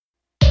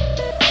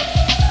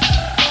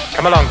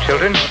Come along,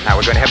 children. Now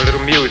we're going to have a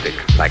little music,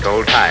 like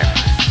old times.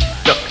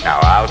 Look, now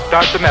I'll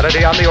start the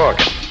melody on the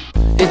organ.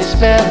 It's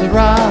Spare the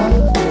Rock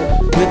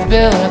with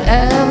Bill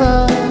and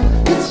Ella.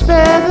 It's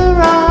Spare the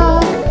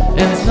Rock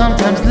and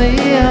sometimes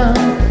Liam.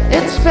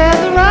 It's Spare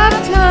the Rock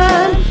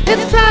time.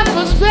 It's time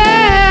for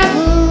Spare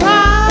the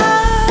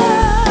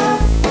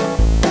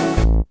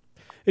Rock.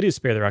 It is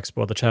Spare the Rock,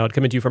 Spoil the Child,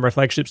 coming to you from our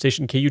flagship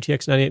station,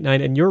 KUTX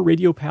 98.9, and your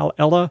radio pal,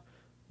 Ella,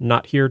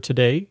 not here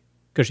today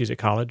because she's at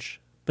college.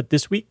 But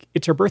this week,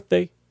 it's her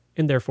birthday,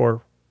 and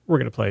therefore, we're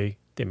going to play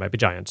They Might Be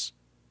Giants,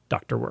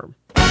 Dr. Worm.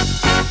 They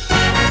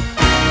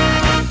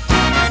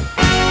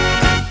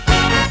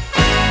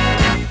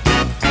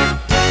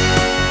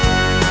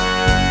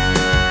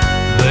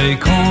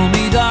call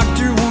me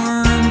Dr.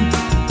 Worm.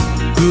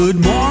 Good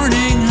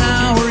morning,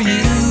 how are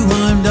you?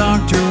 I'm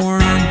Dr.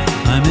 Worm.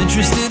 I'm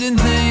interested in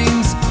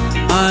things.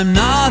 I'm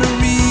not a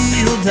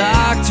real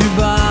doctor,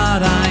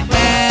 but I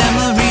am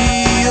a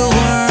real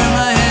worm.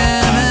 I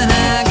am an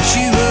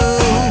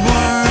actual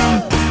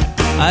worm.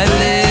 I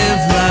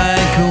live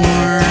like a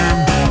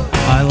worm.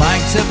 I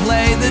like to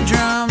play the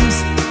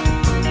drums.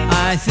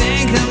 I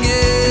think I'm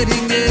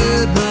getting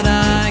good, but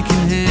I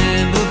can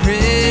handle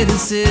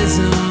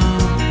criticism.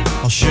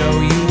 I'll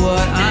show you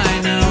what I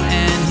know,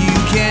 and you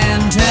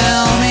can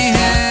tell me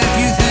if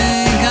you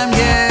think I'm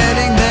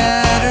getting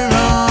better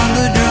on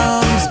the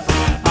drums.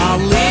 I'll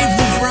leave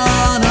the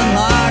front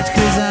unlocked,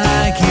 'cause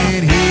I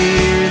can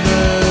hear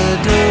the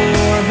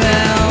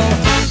doorbell.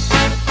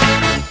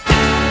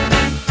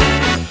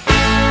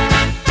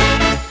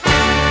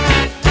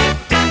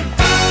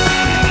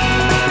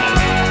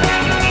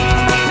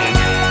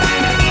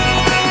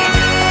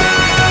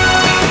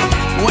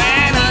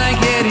 When I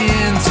get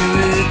into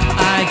it,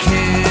 I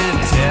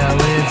can't tell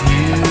if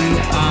you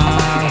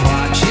are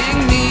watching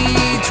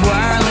me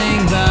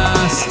twirling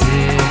the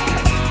stick.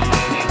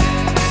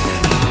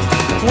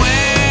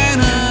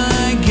 When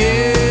I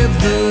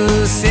give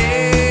the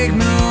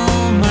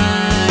signal,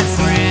 my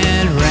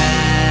friend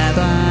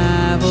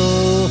Rabbi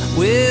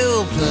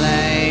will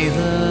play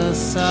the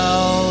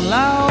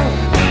solo.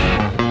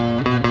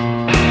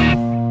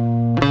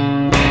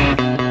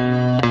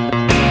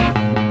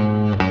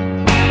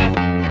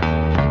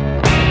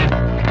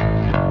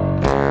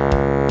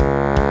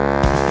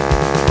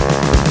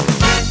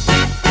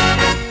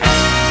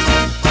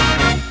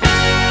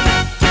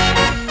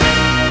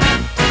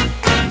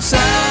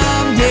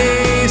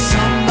 Someday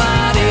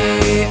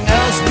somebody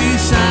else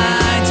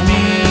besides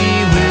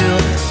me will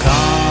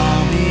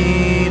call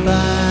me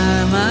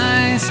by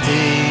my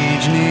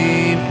stage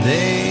name.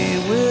 They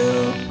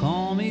will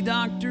call me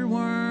Dr.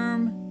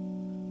 Worm.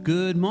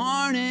 Good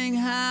morning,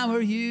 how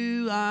are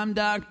you? I'm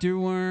Dr.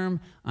 Worm.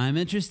 I'm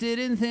interested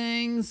in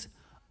things.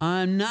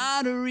 I'm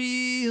not a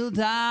real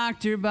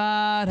doctor,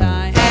 but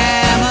I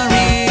am a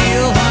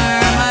real worm.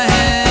 I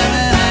am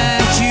an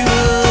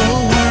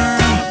actual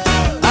worm.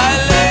 I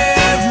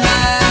live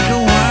like a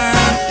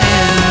worm,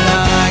 and I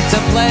like to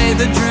play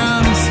the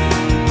drums.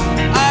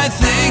 I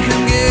think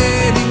I'm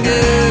getting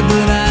good,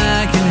 but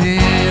I can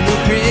handle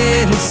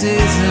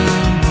criticism.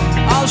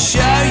 I'll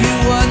show you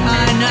what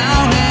I know,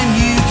 and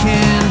you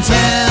can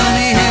tell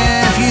me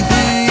if you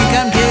think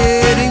I'm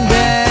getting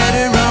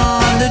better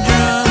on the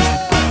drums.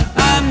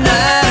 I'm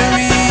not a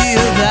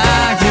real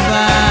doctor,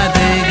 but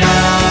they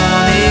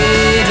call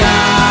me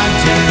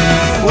Dr.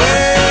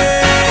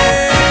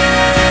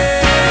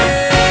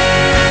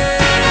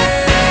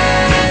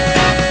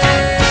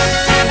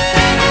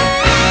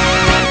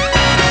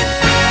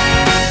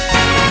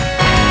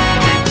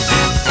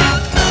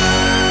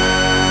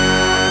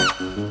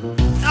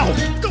 Oh,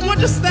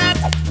 what is that?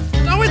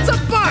 Oh, it's a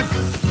bug!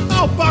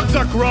 Oh, bugs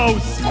are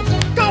gross!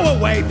 Go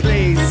away,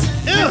 please!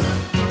 Ugh.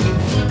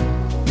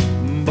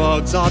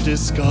 Bugs are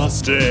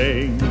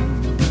disgusting.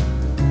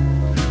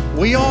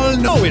 We all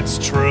know it's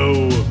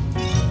true.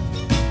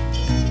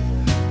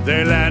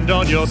 They land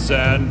on your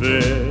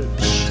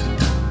sandwich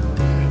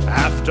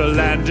after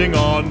landing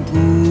on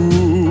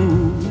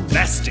poo.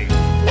 Nasty.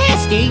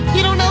 Nasty?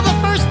 You don't know the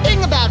first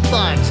thing about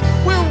bugs.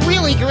 We're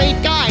really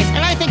great guys,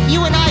 and I think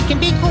you and I can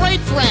be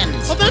great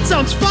friends. Oh, that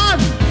sounds fun!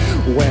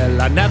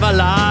 Well, I never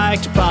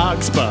liked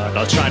bugs, but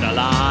I'll try to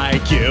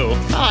like you.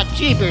 Aw,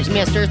 jeepers,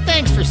 mister.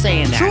 Thanks for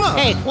saying that. Sure.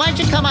 Hey, why don't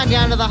you come on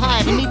down to the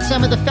hive and meet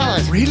some of the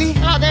fellas? Really?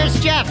 Oh, there's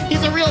Jeff.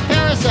 He's a real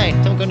parasite.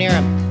 Don't go near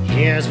him.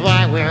 Here's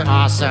why we're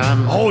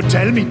awesome. Oh,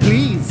 tell me,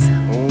 please.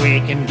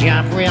 We can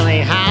jump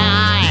really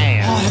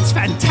high. Oh, that's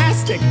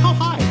fantastic. How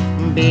high?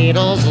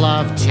 Beetles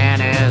love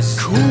tennis.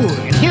 Cool.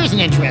 And here's an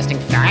interesting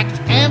fact.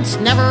 Ants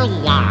never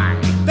lie.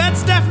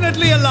 That's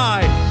definitely a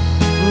lie.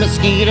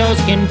 Mosquitoes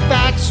can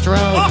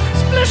backstroke. Oh,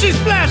 splishy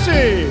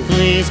splashy!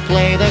 Please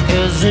play the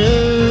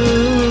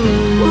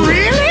kazoo.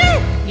 Really?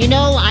 You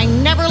know, I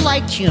never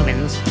liked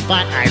humans,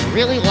 but I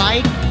really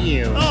like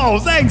you. Oh,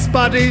 thanks,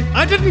 buddy.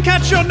 I didn't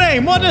catch your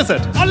name. What is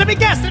it? Oh, let me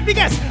guess.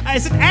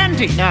 Is it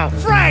Andy? No.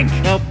 Frank?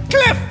 Nope.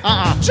 Cliff?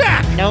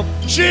 Jack? Nope.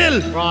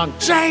 Jill? Wrong.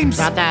 James?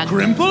 Not that.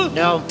 Grimple?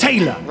 No.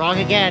 Taylor? Wrong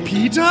again.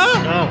 Peter?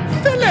 No.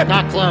 Philip?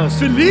 Not close.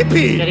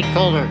 Philippi? Getting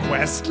colder.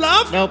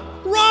 Questlove? Nope.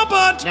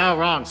 Robert! No,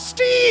 wrong.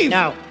 Steve!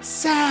 No.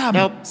 Sam!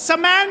 Nope.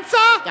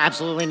 Samantha?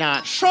 Absolutely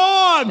not.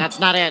 Sean! That's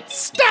not it.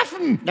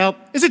 Stefan! Nope.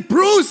 Is it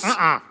Bruce?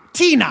 Uh-uh.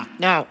 Tina?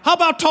 No. How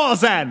about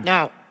Tarzan?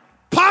 No.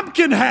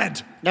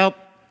 Pumpkinhead? Nope.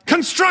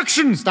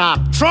 Construction?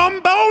 Stop.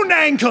 Trombone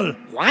ankle?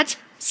 What?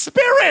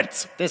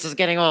 Spirit? This is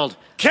getting old.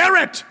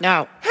 Carrot?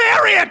 No.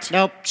 Harriet?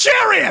 Nope.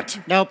 Chariot?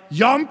 Nope.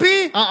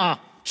 Yumpy? Uh-uh.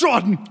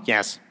 Jordan?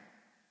 Yes.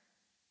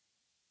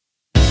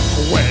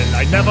 Well,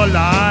 I never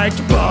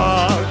liked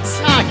bugs.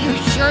 Oh, you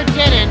sure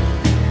didn't.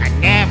 I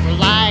never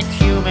liked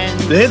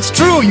humans. It's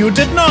true, you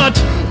did not.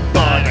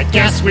 But I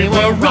guess we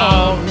were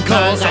wrong,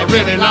 cause I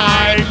really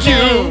like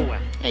you.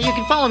 Hey, you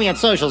can follow me on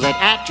socials at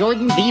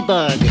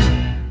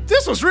 @JordanTheBug.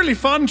 This was really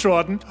fun,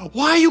 Jordan.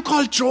 Why are you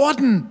called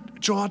Jordan?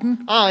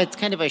 Jordan? Oh, it's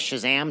kind of a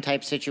Shazam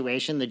type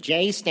situation. The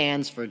J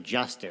stands for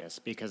justice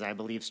because I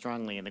believe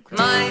strongly in the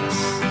criminal.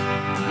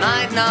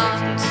 Might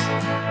not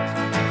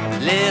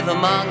live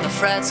among the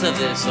frets of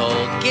this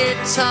old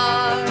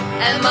guitar,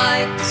 and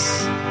might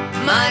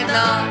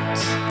not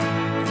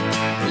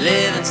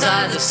live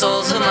inside the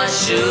soles of my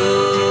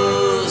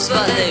shoes,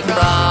 but they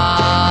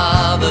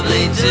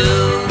probably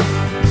do.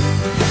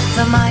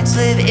 The mites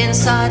live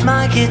inside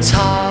my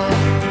guitar,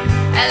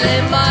 and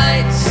they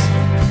might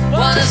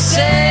wanna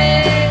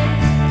sing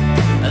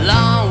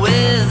along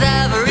with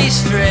every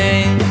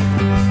string,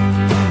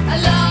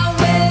 along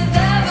with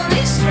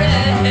every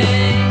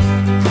string.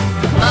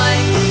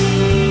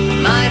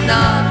 Might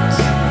not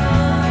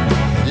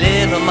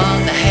live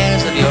among the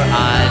hairs of your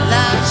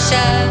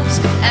eyelashes,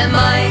 and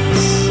might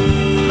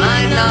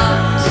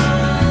not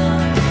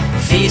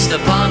feast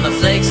upon the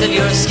flakes of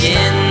your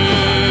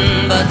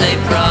skin, but they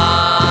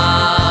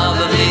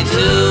probably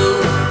do.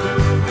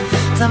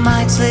 The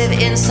mites live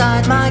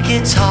inside my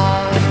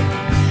guitar,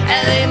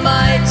 and they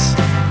might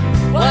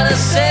wanna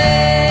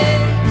sing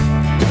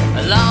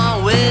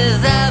along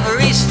with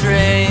every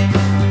string,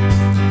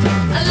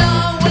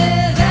 along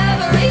with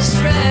every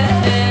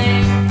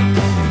string.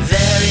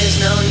 There is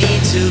no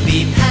need to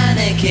be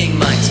panicking,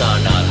 mites are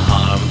not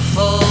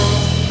harmful.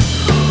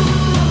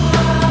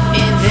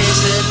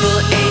 Invisible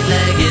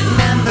eight-legged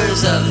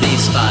members of the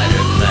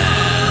spider clan.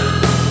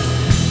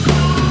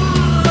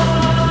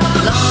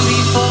 Long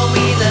before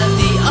we left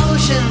the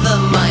ocean, the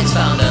mites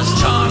found us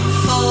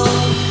charmful.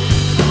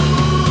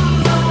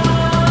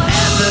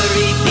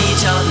 Every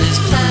beach on this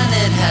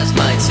planet has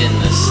mites in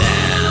the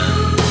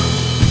sand.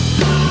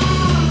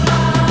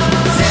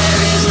 There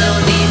is no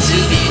need to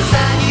be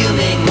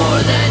vacuuming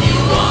more than you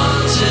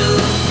want to.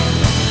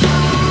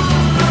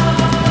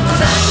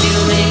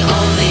 Vacuuming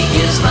only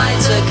gives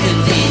mites a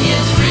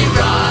convenient free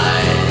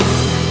ride.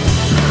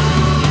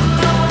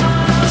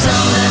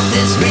 Don't let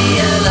this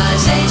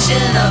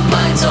realization of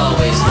mites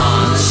always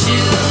haunt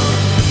you.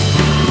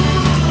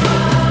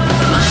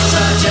 Mites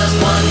are just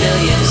 1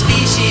 million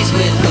species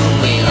with whom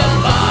we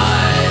abide.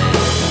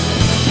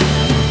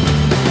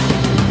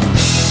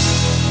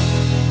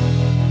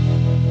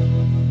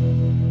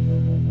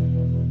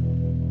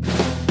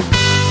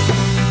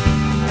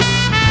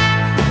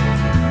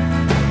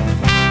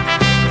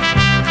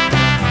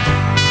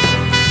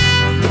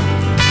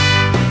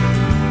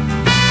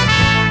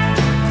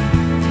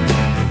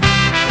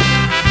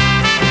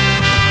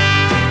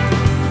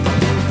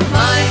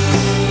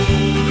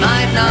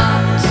 Might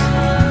not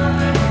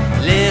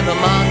live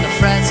among the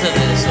frets of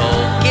this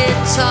old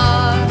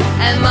guitar,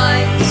 and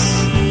might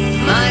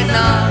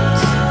not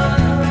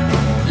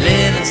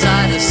live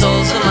inside the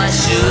soles of my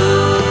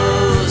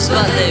shoes,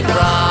 but they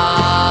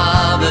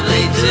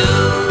probably do.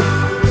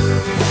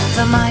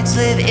 The mites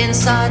live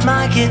inside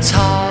my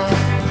guitar,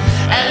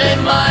 and they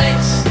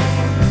might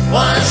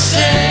wanna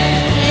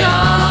sing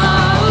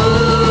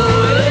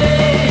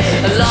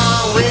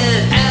along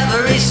with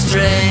every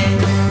string,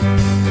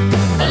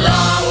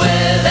 along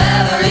with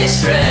every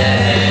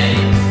string,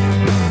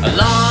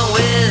 along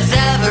with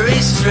every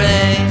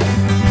string,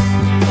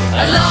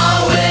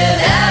 along with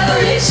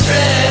every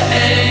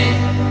string.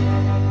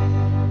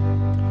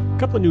 A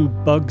couple of new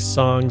Bug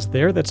songs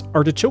there. That's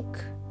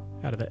Artichoke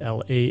out of the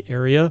LA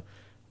area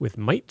with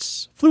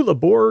Mites. Flula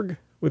Borg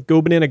with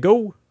Go Banana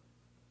Go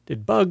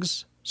did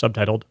Bugs,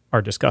 subtitled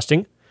Are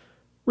Disgusting.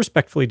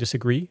 Respectfully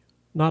disagree.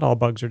 Not all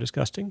bugs are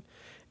disgusting.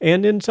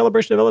 And in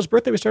celebration of Ella's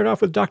birthday, we started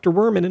off with Dr.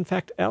 Worm. And in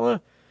fact,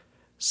 Ella,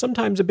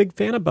 sometimes a big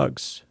fan of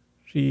bugs.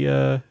 She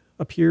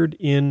appeared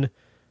in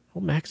a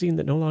magazine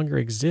that no longer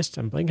exists.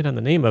 I'm blanking on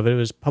the name of it. It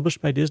was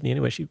published by Disney.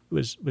 Anyway, she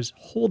was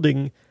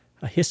holding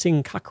a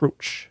hissing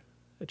cockroach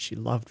that she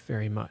loved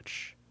very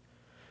much.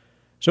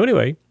 So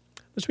anyway,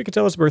 this week it's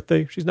Ella's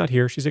birthday. She's not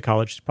here. She's at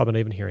college. She's probably not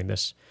even hearing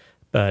this.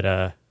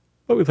 But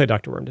we play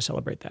Dr. Worm to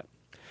celebrate that.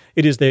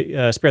 It is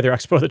the Spare the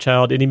Rock, Spoil the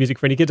Child, Indie Music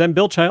for Any Kids. I'm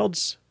Bill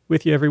Childs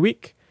with you every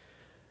week.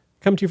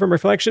 Coming to you from our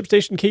flagship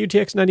station,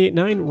 KUTX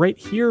 98.9, right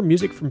here.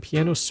 Music from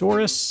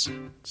Pianosaurus.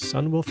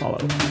 Sun Will Follow.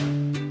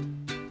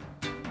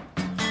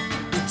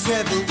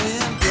 Whichever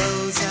wind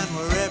blows and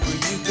wherever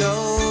you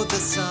go, the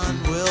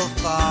sun will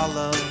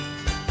follow.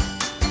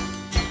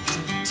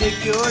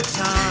 Take your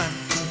time,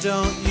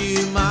 don't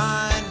you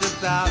mind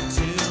about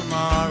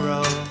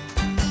tomorrow.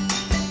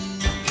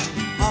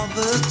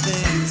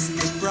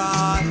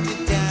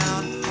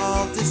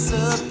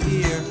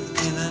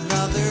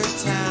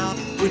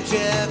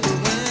 whichever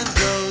wind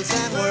blows,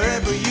 and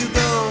wherever you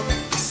go,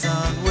 the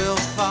sun will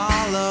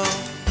follow.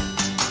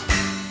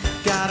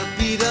 Got a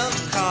beat up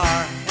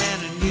car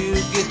and a new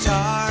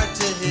guitar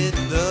to hit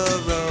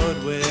the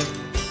road with.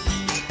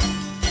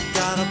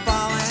 Got a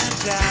ball and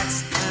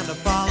jacks and a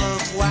ball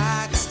of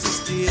wax to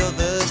steal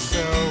the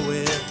show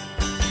with.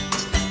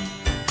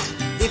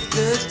 If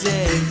the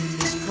day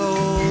is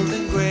cold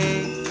and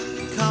gray,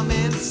 come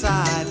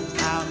inside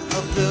out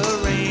of the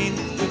rain.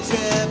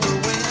 Whichever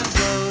wind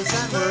blows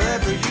and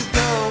wherever you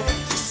go,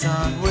 the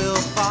sun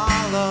will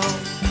follow.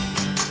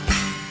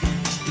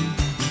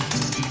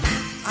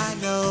 I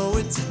know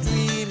it's a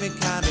dreamy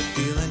kind of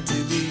feeling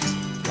to be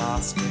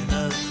lost in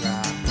a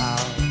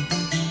crowd,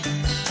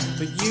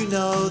 but you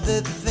know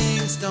that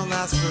things don't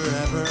last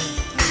forever.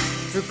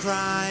 For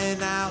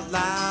crying out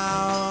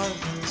loud,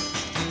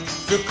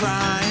 for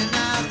crying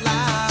out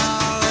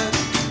loud.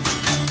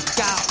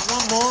 Got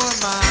one more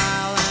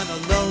mile and a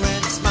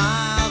low-rent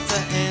smile to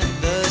end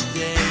the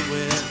day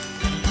with.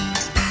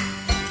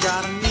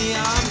 Got a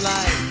neon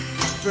light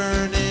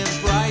burning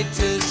bright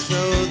to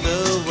show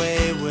the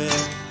way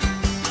with.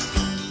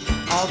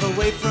 All the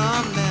way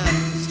from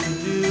Memphis to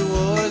New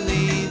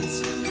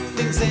Orleans,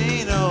 things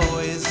ain't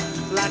always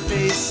like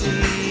they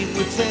seem.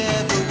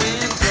 Whichever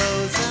wind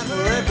blows and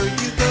wherever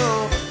you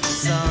go, the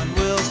sun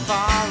will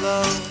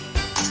follow.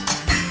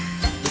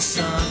 The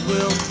sun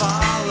will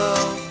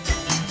follow.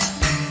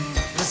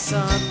 The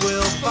sun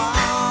will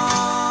follow.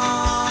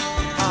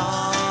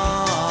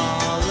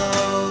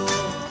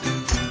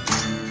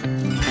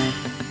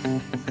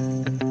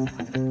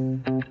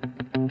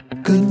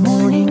 Good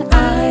morning,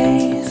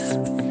 eyes.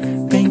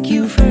 Thank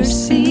you for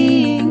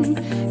seeing.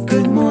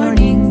 Good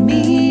morning,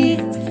 me.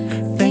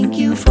 Thank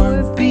you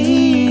for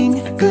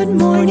being. Good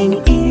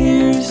morning,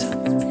 ears.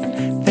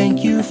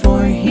 Thank you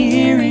for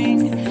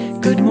hearing.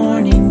 Good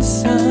morning,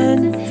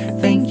 sun.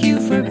 Thank you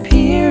for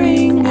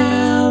peering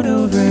out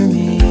over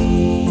me.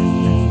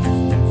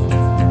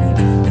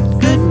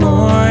 Good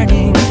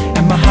morning.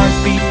 And my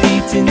heartbeat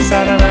beats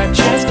inside of my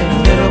chest, and a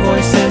little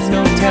voice says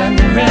no time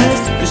to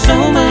rest. There's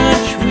so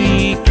much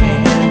we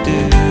can do.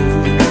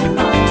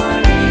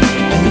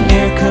 And the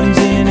air comes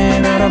in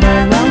and out of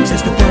my lungs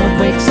as the world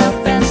wakes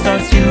up and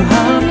starts to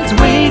hum. It's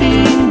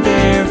waiting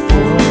there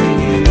for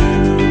you.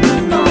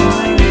 Good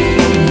morning.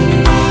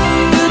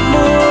 Good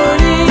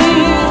morning.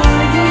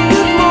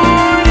 Good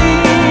morning.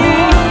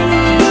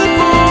 Good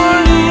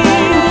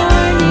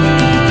morning.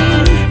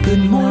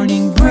 Good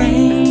morning,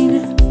 brain.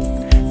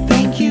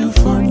 Thank you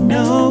for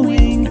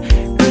knowing.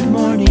 Good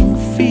morning,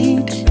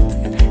 feet.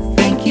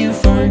 Thank you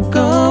for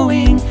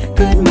going.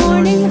 Good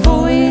morning,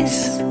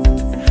 voice.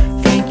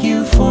 Thank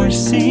you for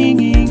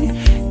singing.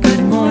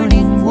 Good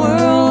morning,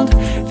 world.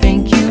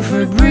 Thank you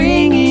for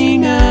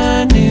bringing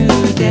a new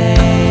day.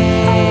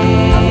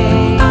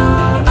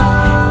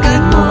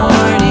 Good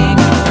morning.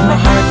 And my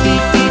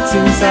heartbeat beats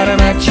inside of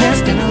my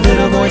chest, and a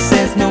little voice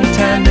says no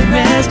time to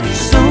rest.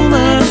 So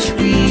much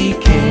we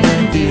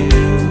can do.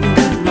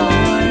 Good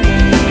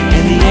morning.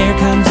 And the air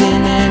comes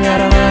in and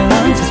out of my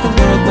lungs as the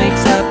world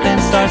wakes up and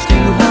starts to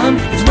hum.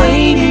 It's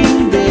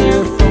waiting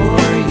there for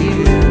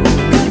you.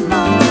 Good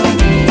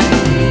morning.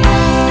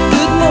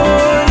 Good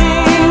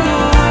morning.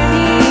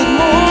 Good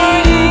morning.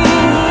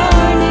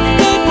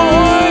 Good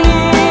morning.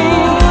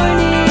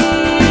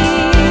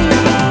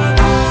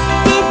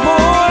 Good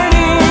morning.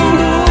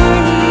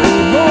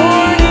 Good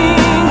morning.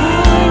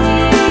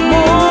 Good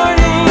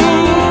morning.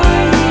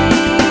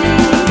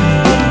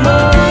 Good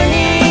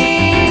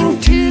morning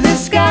to the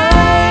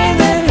sky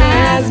that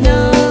has no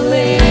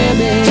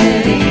limit, to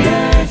the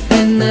earth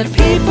and the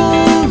people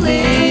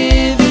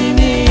living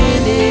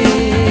in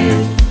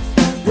it.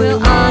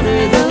 We'll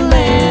honor the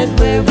land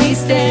where we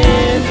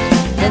stand,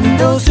 and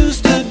those who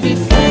stood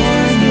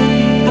before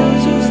me.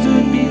 Those who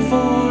stood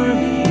before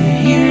me.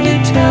 We're here to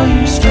tell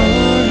your story.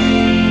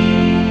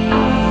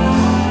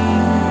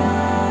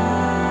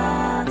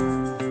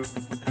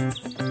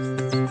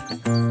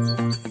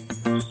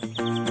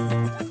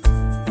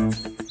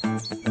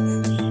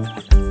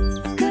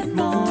 Good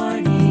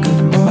morning.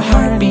 My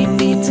heartbeat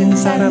beats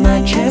inside of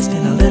my chest,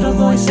 and a little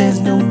voice says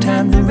no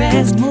time to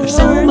rest. There's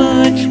so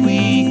much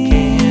we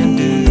can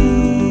do.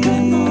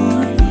 Good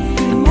morning.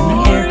 And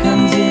the air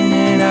comes in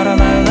and out of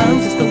my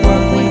lungs as the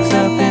world wakes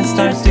up and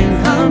starts to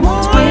hum.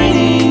 It's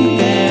waiting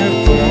there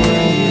for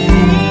you.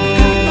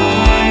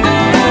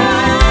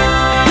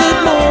 Good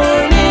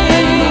morning.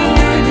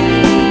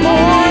 Good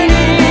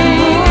morning.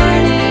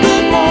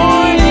 Good morning. Good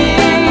morning.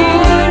 Good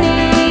morning.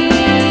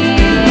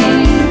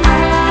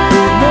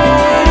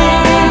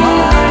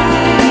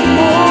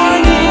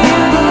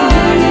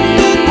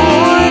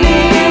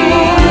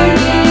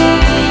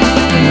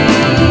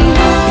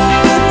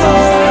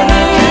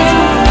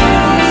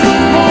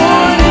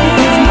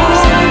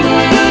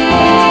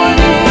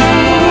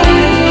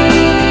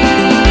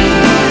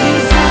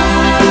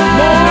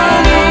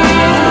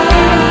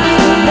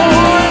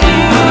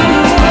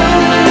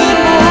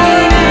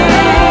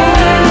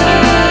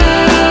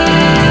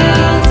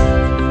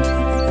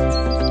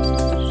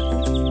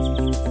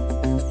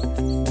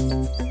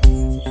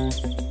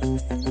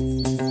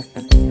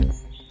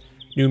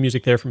 new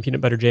music there from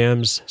Peanut Butter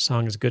Jams.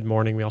 Song is Good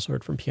Morning. We also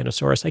heard from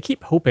Pianosaurus. I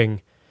keep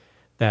hoping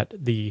that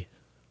the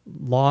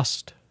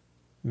lost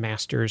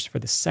masters for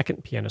the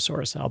second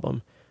Pianosaurus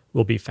album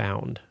will be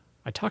found.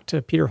 I talked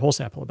to Peter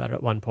Holsapple about it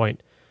at one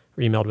point,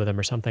 or emailed with him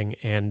or something,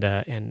 and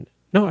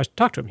no, I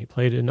talked to him. He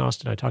played in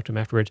Austin. I talked to him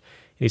afterwards,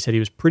 and he said he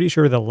was pretty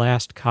sure the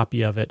last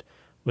copy of it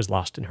was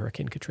lost in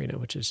Hurricane Katrina,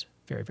 which is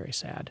very, very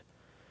sad.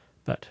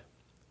 But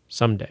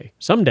someday,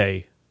 I'm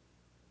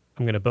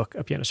going to book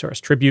a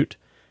Pianosaurus tribute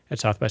at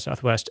South by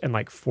Southwest, and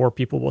like 4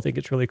 people will think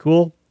it's really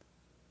cool,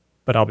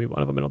 but I'll be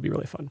one of them, and it'll be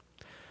really fun.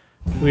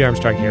 Louis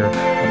Armstrong here.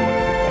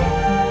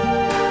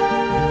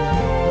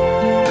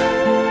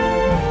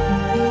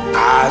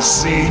 I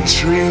see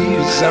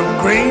trees of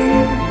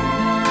green,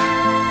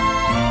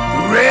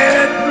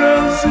 red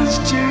roses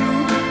too.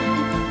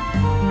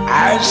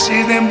 I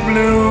see them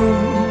bloom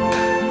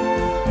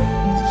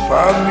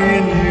for me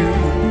and you,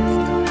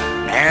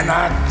 and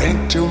I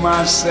think to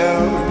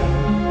myself,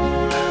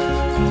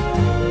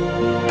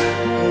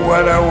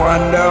 what a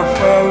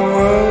wonderful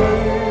world.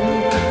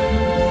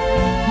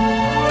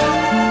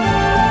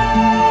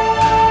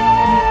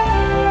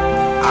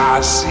 I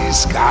see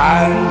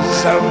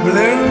skies of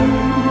blue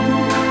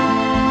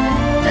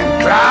and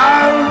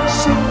clouds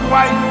of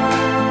white,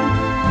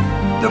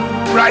 the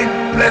bright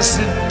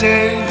blessed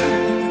day,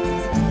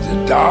 the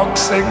dark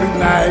sacred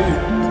night,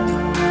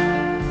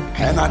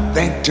 and I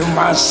think to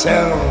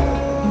myself,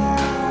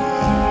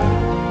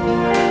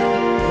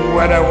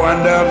 what a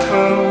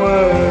wonderful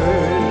world.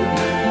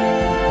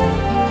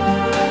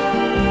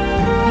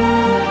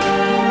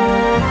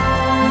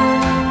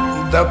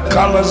 The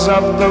colors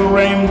of the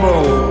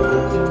rainbow,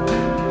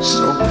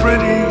 so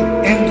pretty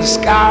in the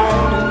sky,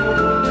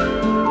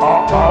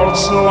 are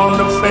also on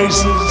the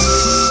faces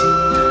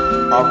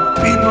of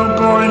people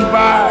going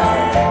by.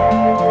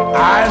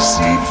 I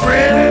see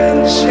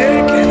friends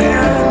shaking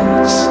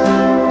hands,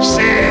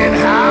 saying,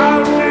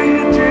 how do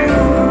you do?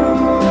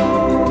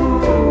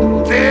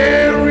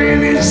 They're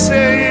really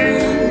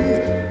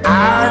saying, I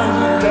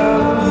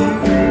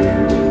love you.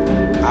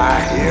 I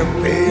hear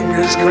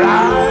babies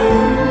cry,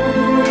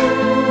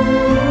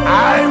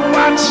 I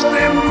watch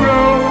them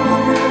grow.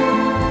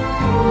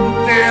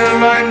 They'll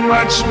learn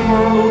much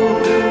more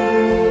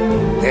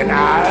than I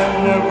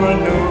never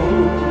knew.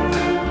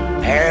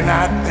 And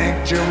I think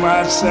to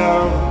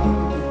myself,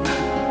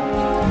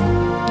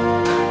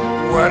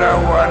 what a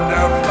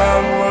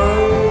wonderful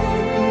world.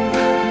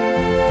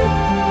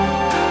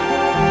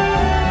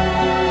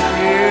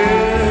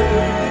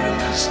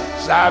 Yes,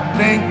 I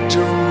think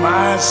to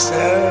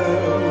myself,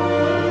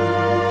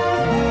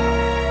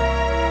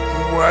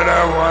 what a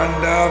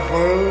wonderful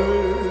world.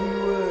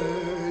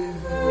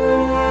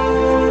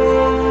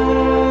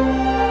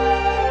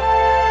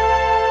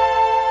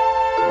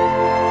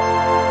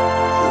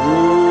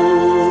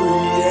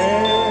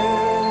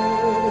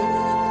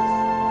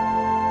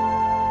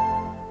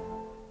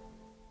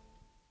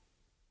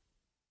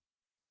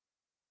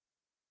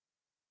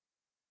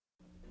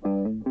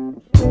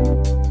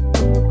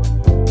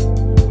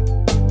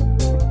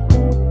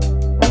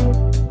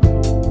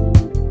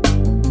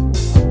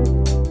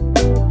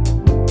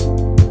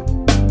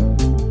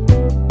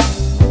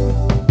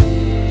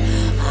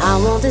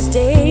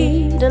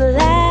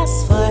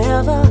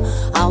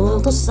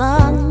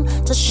 Sun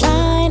to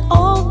shine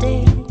all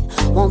day,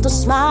 want the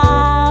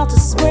smile to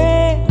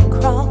spread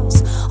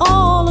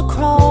all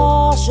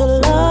across your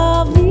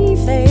lovely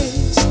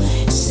face.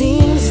 It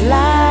seems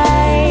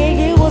like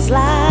it was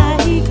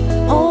like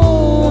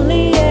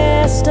only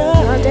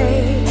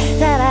yesterday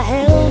that I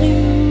held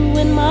you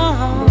in my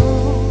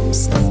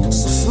arms, so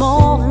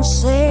small and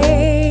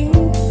safe.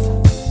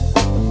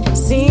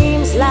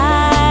 Seems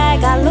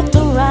like I looked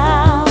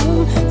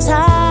around,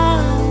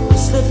 time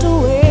slipped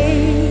away.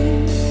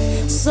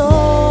 So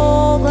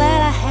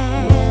glad I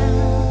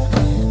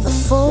have the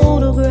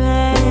photographs.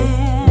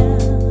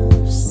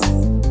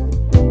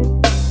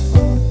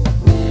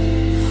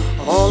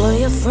 All of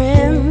your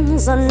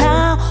friends are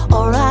now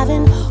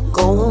arriving.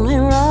 Go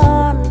and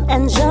run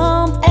and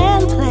jump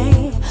and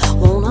play.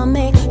 Wanna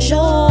make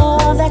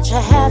sure that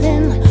you're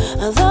having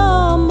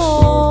the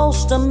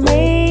most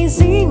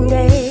amazing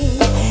day.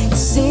 It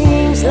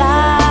seems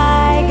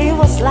like it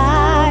was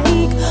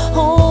like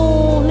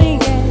only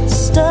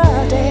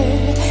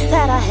yesterday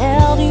that I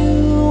held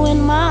you in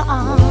my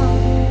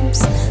arms,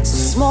 so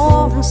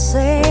small and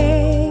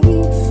safe.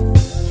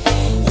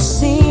 It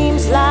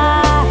seems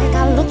like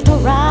I looked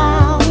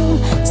around,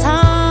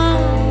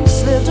 time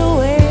slipped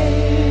away.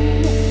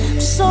 I'm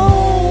so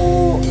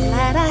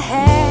glad I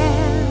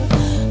have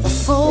the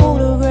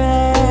photographs.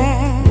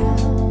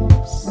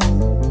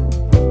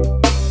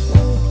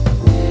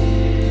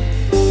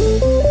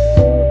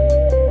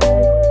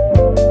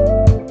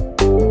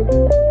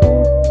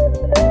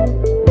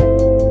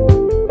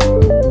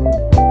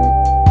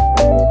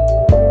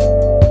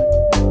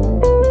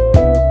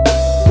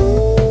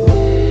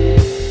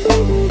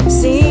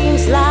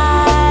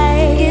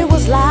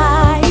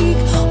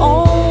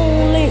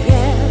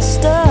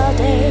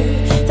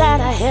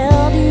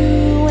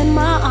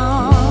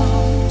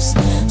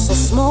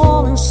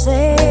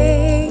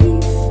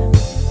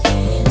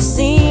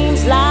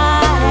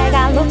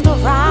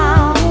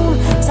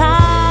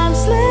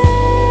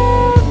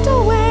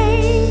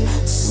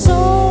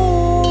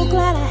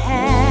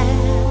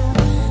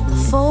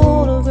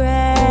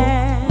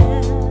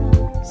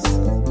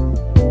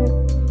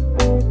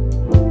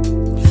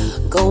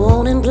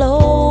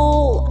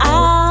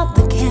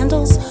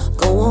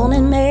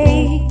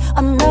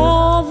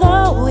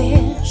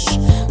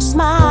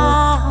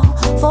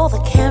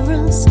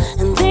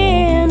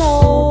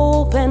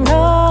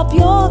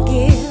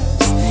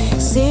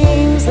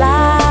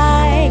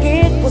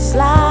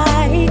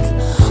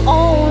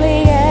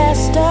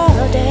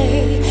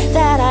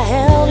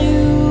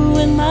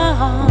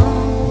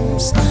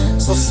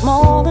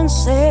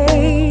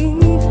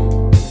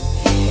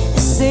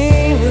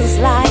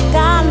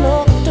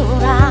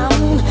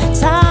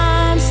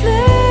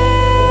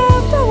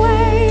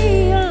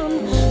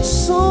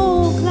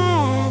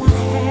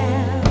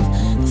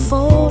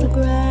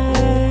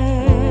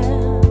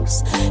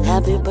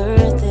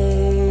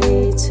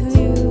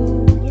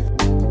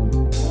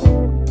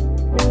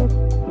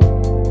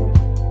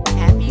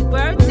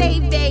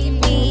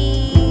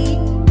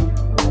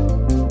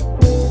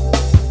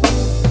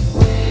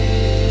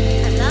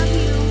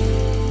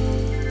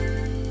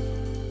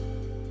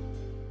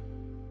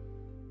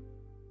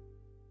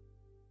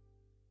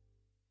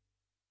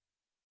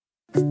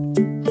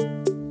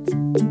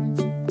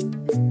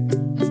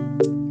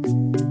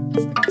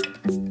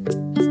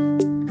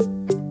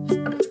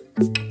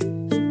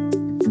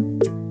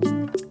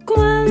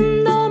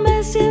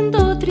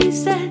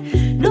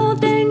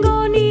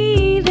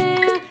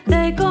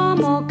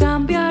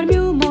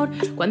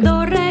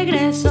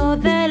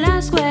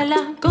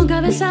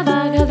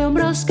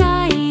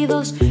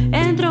 oídos.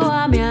 Entro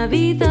a mi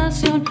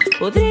habitación.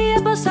 Podría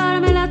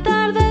pasarme la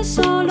tarde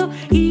solo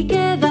y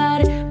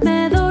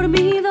quedarme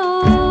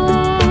dormido.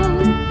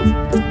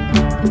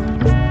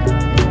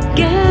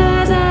 ¡Qué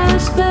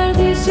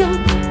desperdicio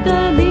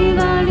de mi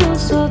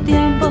valioso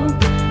tiempo!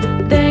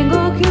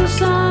 Tengo que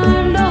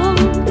usarlo.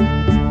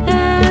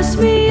 Es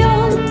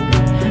mío,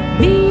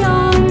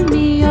 mío,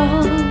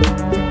 mío.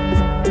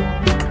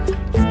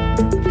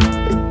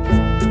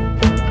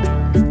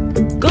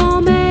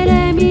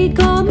 Comeré mi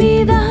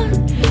comida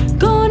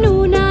con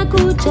una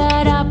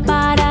cuchara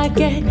para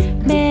que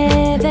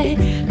me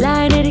dé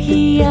la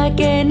energía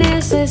que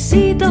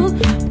necesito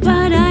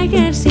para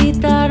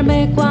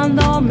ejercitarme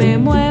cuando me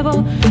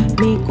muevo.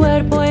 Mi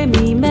cuerpo y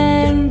mi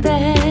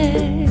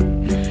mente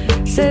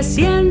se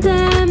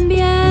sienten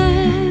bien.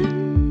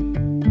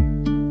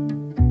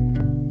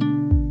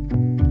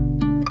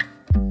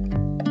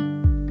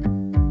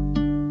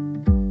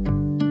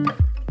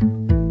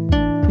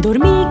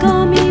 Dormí,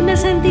 comí, me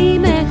sentí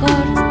mejor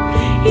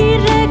y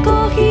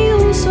recogí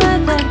un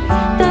suéter.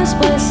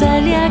 Después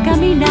salí a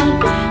caminar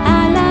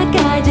a la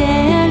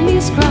calle en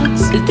mis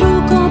Crocs. El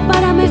truco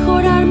para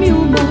mejorar mi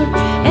humor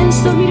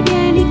es dormir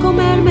bien y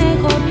comer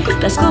mejor.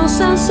 Las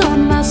cosas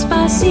son más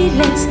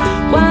fáciles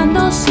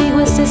cuando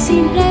sigo ese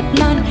simple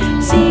plan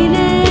sin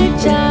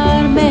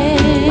echarme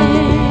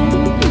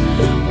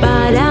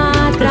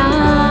para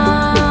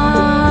atrás.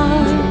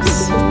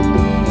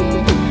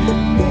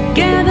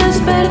 ¡Qué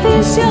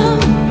desperdicio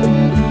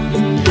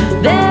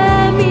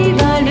de mi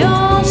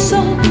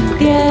valioso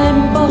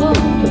tiempo!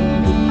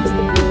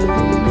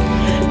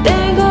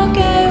 Tengo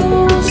que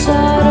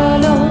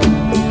usarlo.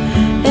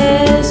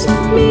 Es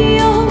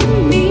mío,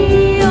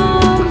 mío,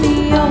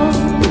 mío.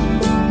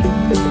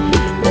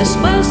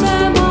 Después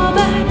de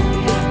mover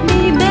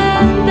mi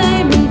mente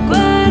y mi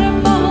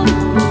cuerpo,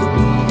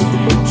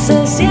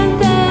 se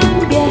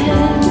sienten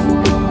bien.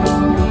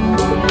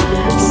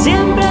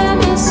 Siempre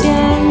me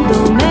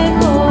siento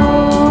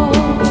mejor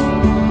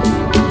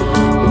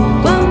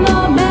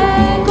cuando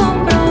me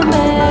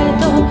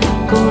comprometo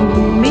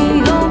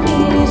conmigo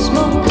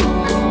mismo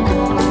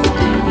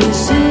y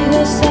sigo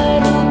esa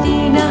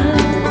rutina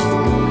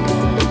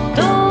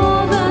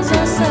todas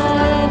las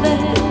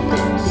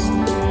tardes.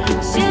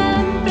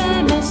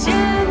 Siempre me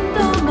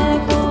siento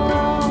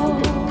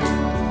mejor.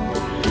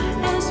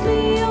 Es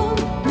mío,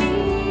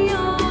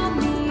 mío,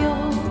 mío.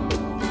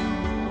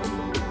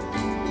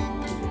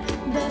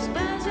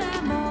 Después de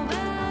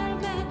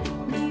moverme,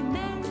 mi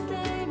mente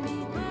y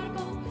mi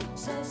cuerpo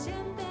se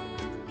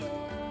sienten bien.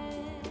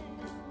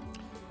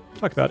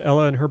 Talk about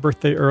Ella and her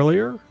birthday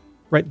earlier.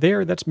 Right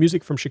there, that's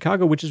music from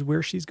Chicago, which is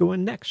where she's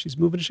going next. She's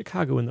moving to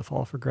Chicago in the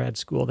fall for grad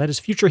school. That is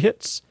Future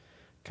Hits,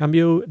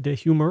 Cambio de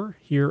Humor,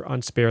 here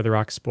on Spare the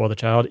Rock, Spoil the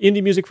Child.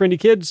 Indie music for indie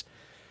kids.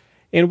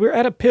 And we're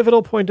at a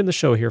pivotal point in the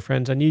show here,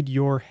 friends. I need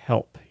your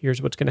help.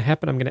 Here's what's going to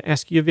happen. I'm going to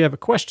ask you if you have a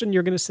question.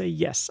 You're going to say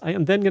yes. I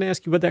am then going to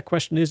ask you what that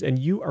question is, and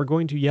you are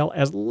going to yell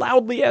as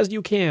loudly as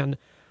you can,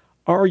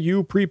 "Are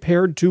you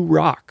prepared to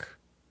rock?"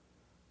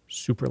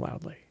 Super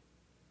loudly.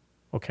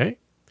 Okay?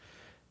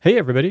 Hey,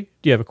 everybody.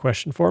 Do you have a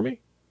question for me?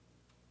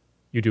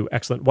 You do.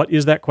 Excellent. What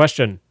is that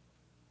question?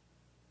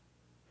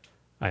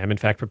 I am, in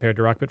fact, prepared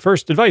to rock, but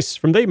first, advice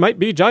from They Might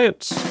Be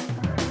Giants.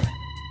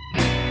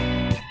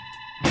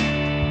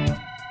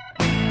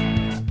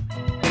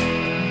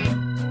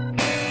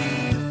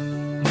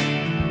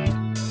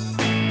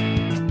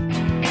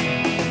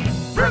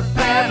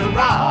 Prepare to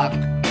rock.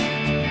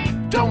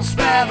 Don't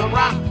spare the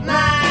rock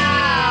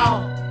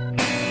now.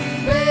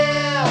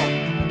 Bill,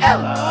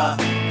 Ella,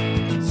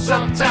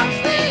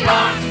 sometimes they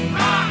rock.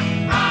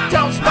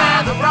 Don't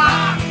spare the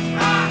rock.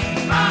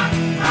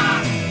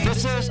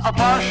 This is a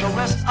partial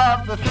list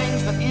of the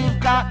things that you've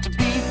got to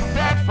be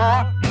prepared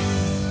for.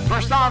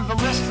 First on the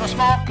list for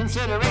small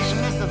consideration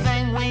is the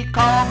thing we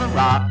call the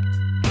rock.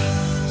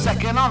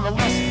 Second on the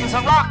list is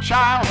a rock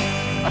child,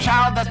 a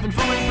child that's been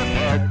fully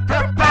prepared.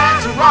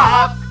 Prepare to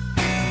rock.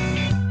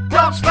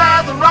 Don't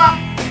spare the rock.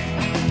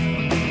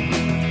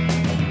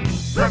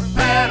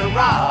 Prepare to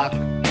rock.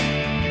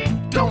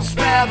 Don't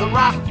spare the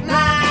rock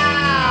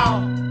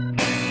now.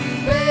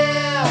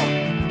 Bill,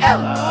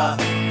 Ella,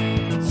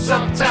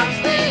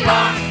 sometimes they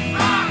rock.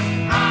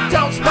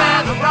 Don't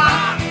spare the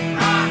rock.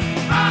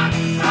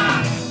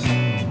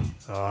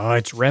 Oh,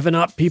 it's revving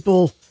up,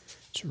 people.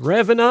 It's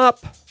revving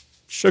up.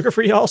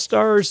 Sugar-free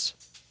Allstars.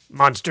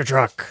 Monster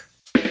Truck.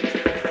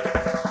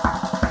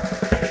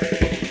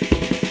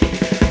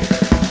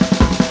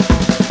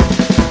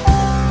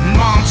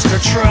 Monster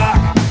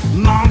truck,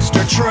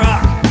 monster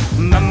truck,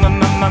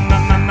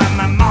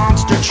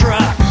 monster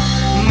truck,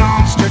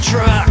 monster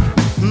truck,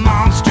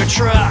 monster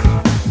truck,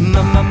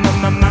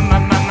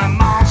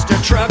 monster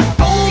truck.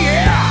 Oh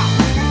yeah!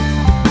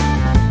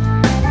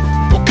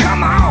 Well,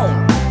 come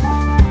on!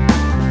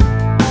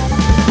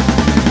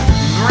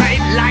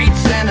 Bright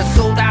lights and a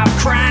sold-out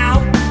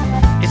crowd.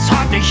 It's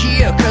hard to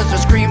hear 'cause they're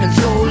screaming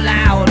so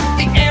loud.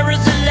 The air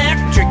is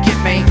electric, it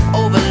may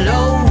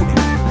overload.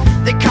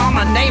 They call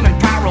my name and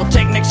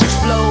pyrotechnics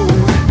explode.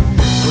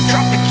 So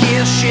drop the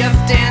gear,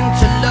 shift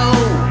into low.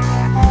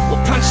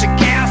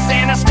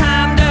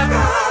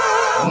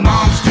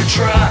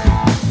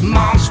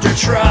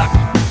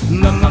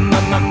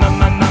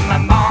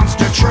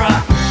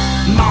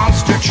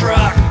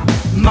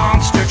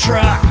 monster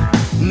truck,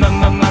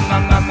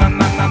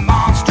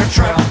 monster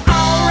truck.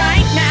 All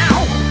right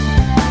now,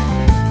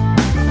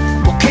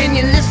 well, can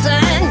you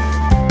listen?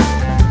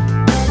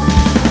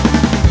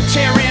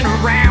 Tearing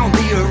around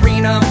the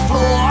arena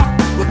floor,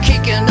 we're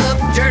kicking up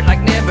dirt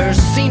like never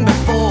seen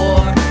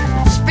before.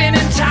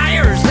 Spinning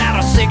tires that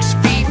are 6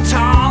 feet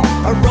tall,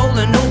 are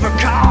rolling over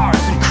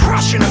cars and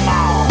crushing them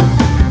all.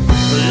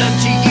 Well, up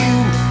to you,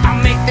 I'll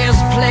make this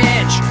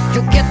pledge.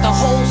 You'll get the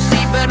whole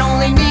seat, but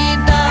only need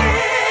the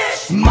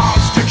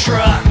monster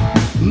truck,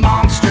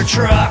 monster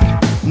truck,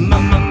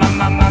 monster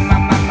truck,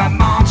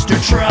 monster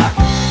truck,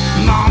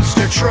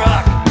 monster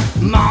truck,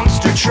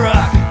 monster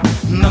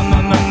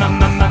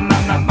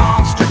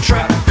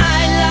truck.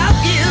 I love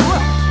you.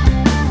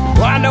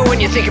 Well, I know when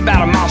you think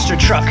about a monster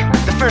truck,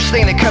 the first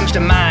thing that comes to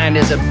mind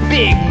is a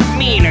big,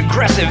 mean,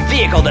 aggressive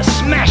vehicle that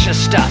smashes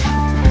stuff.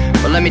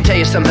 But let me tell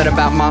you something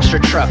about monster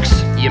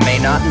trucks you may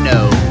not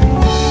know.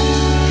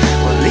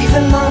 Well,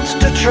 even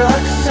monster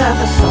trucks have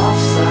a soft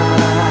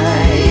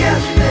side.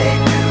 Yes, they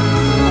do.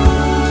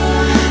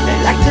 They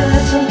like to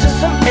listen to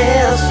some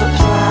air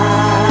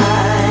supply.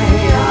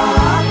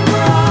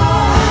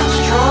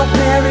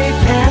 Strawberry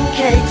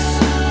pancakes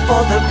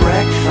for the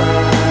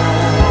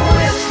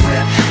breakfast.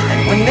 And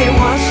when they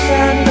watch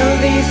sad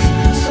movies,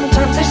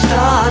 sometimes they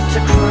start to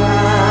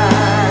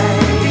cry.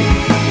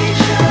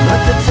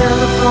 But the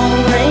telephone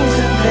rings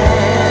and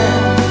then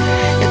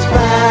it's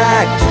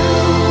back to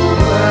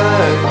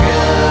work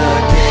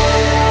again.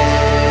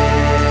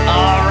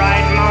 All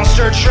right,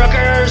 monster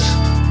truckers,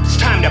 it's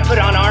time to put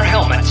on our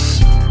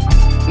helmets.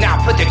 Now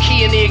put the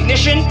key in the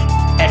ignition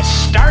and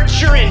start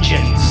your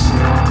engines.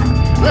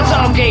 Let's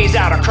all gaze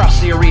out across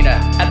the arena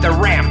at the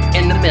ramp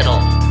in the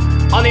middle.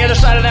 On the other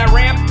side of that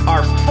ramp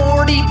are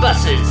 40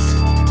 buses.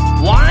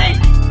 Why?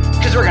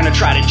 Because we're gonna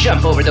try to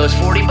jump over those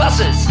 40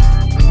 buses.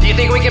 Do you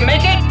think we can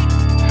make it?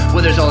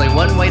 Well, there's only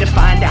one way to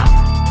find out.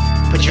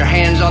 Put your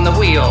hands on the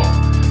wheel,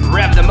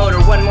 rev the motor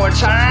one more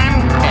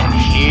time, and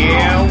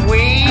here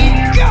we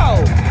go!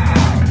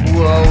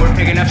 Whoa, we're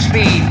picking up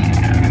speed.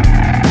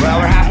 Well,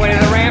 we're halfway to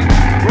the ramp.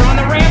 We're on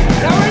the ramp,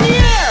 now we're in the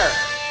air!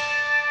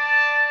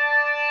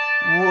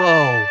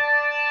 Whoa,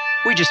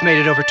 we just made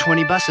it over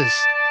 20 buses.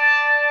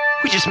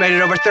 We just made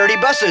it over 30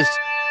 buses.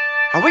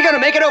 Are we gonna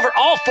make it over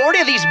all 40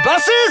 of these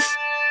buses?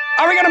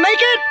 Are we gonna make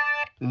it?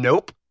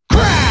 Nope.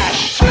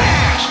 Crash!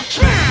 Smash!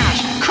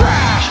 Smash!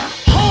 Crash!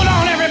 Hold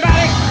on,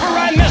 everybody! We're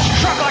riding this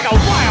truck like a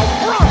wild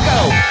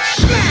bronco!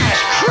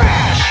 Smash!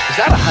 Crash! Is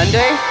that a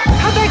Hyundai?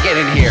 How'd that get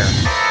in here?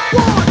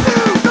 1, 2,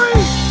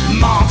 3!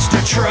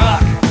 Monster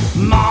truck!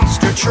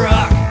 Monster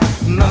truck!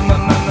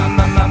 Monster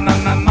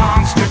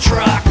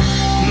truck!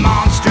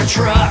 Monster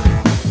truck!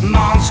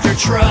 Monster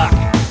truck!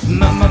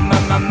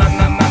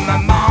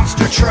 Monster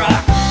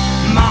truck!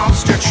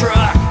 Monster truck! Monster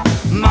truck!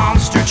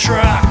 Monster truck! Monster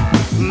truck!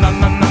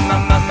 Monster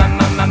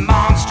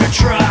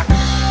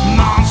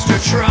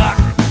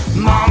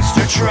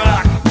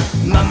truck!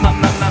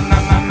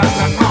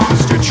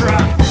 Monster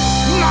truck!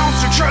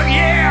 Monster truck,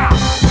 yeah!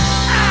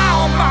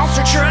 Ow,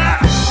 monster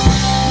truck!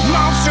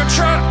 Monster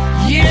truck,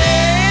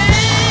 yeah!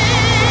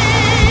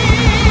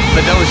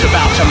 For those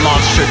about to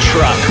monster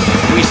truck,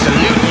 we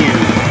salute you.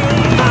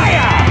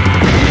 Fire!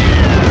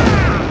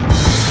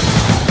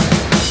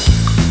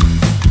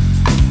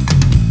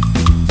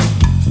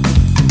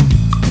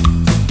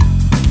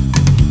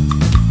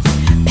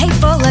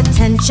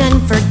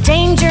 Attention, for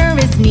danger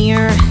is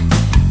near.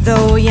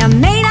 Though you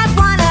may not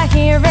wanna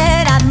hear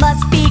it, I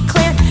must be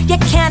clear. You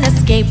can't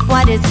escape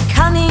what is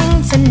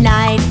coming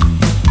tonight.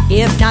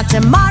 If not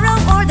tomorrow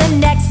or the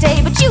next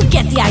day, but you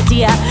get the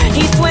idea.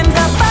 He swims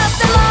above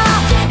the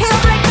law, he'll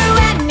break through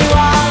any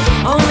wall,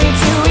 only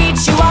to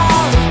eat you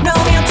all. No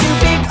meal too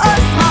big or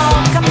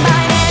small.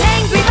 Combine an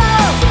angry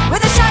bull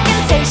with a shock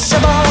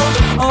insatiable.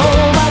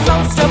 Oh, but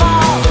most of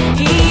all,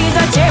 he's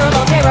a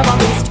terrible, terrible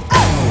beast.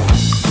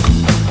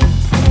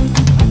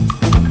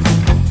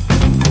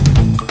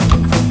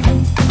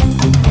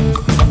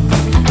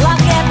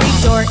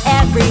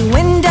 Every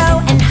window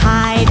and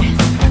hide,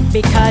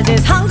 because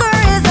his hunger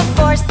is a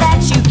force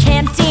that you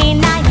can't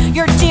deny.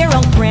 Your dear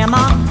old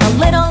grandma, a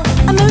little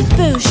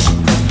amuse-bouche.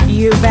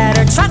 You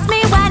better trust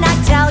me when I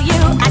tell you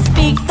I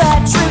speak the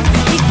truth.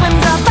 He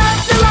swims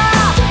above the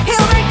law,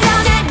 he'll break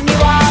down any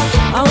wall,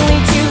 only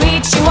to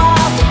eat you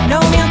all.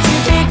 No meal too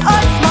big or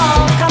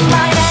small.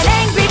 Combine an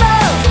angry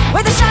bull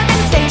with a shock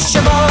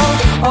insatiable.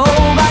 Oh,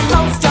 but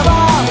most of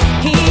all,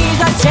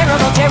 he's a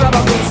terrible, terrible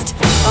beast.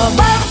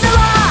 Above the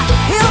law,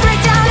 he'll break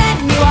down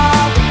any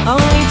wall,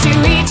 only to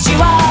eat you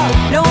all.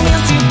 No meal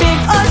too big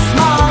or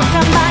small.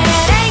 Combine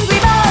an angry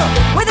bull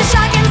with a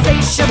shock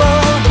insatiable.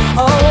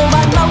 Oh,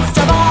 but most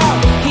of all,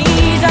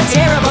 he's a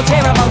terrible,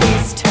 terrible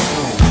beast.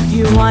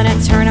 You wanna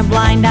turn a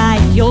blind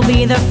eye, you'll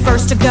be the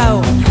first to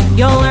go.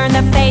 You'll learn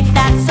the fate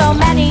that so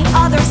many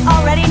others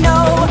already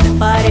know.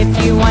 But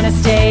if you wanna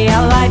stay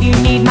alive, you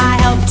need my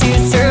help to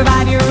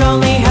survive. Your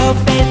only hope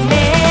is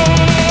me.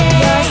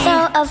 You're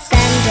so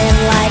offended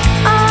like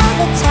all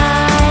the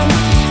time.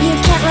 You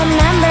can't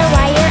remember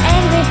why you're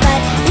angry, but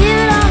you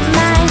don't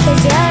mind,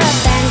 'cause you're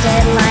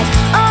offended like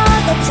all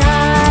the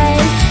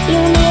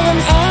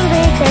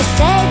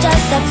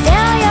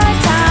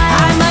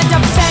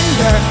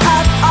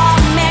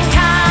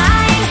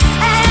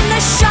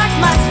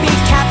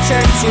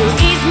to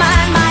ease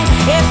my mind.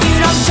 If you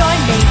don't join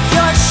me,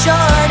 you're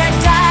sure to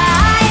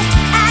die.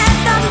 At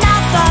the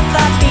mouth of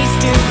the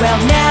beast who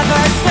will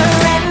never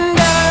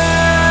surrender.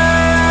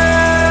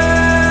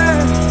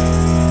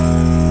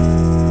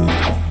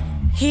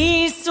 He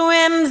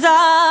swims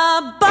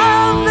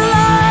above the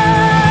law.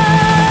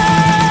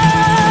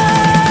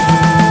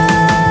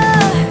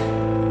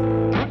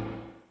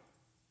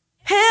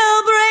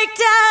 He'll break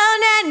down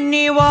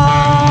any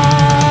wall.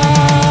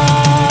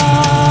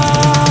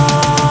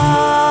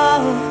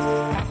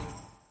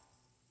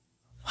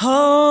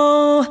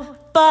 Oh,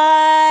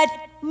 but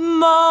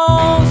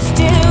most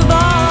of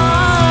all,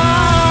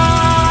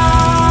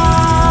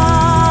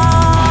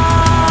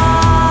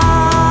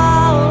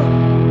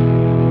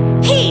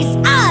 he's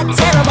a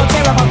terrible,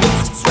 terrible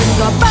beast. Swims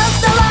above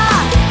the law.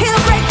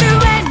 He'll break through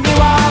any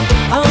wall,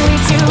 only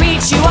to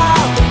eat you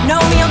all.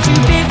 No meal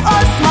too big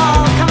or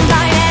small.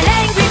 Combine an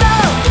angry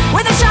bow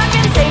with a shark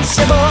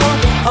insatiable.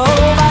 Oh,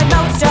 but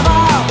most of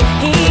all,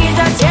 he's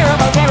a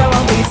terrible,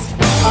 terrible beast.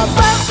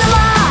 Above the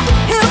law,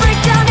 he'll break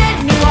down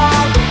any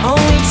wall,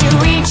 only to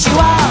reach you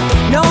all.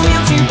 No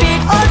meal too big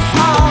or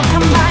small.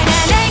 Combine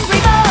an angry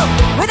bow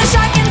with a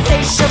shark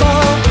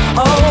insatiable.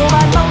 Oh,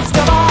 but most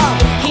of all,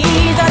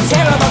 he's a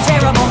terrible,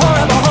 terrible,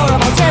 horrible,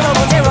 horrible,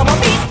 terrible, terrible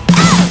beast.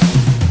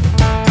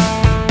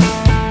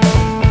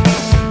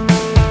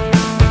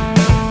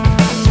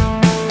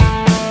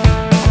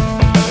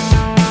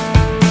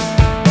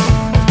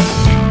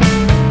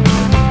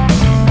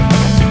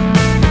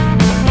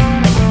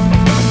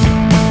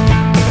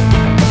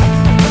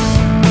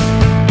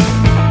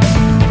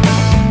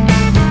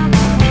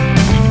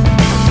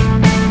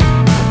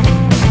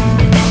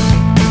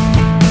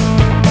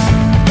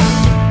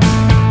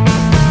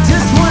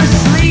 Just wanna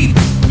sleep,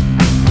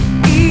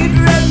 eat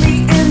red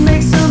meat and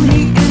make some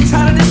heat and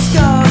try to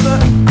discover.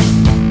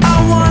 I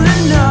want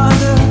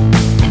another.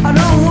 I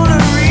don't wanna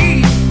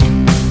read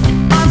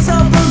on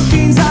cell phone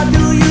screens. How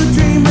do you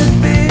dream with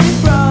Big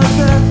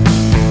Brother?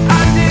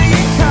 I do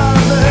you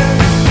covered.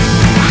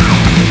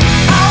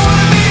 I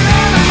wanna be an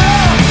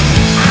animal.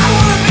 I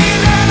wanna be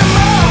an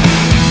animal.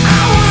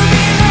 I wanna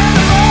be an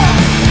animal.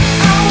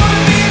 I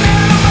wanna be an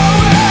animal.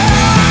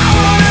 I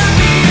wanna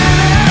be an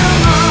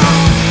animal.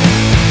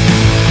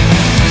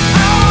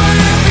 I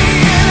wanna be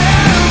an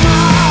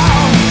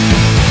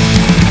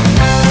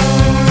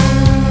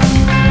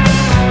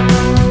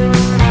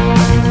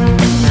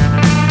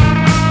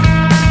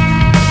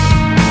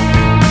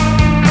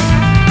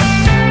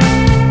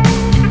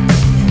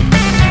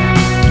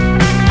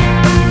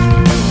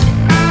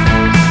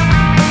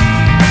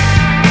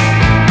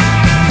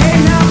Hey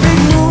now, big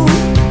moon,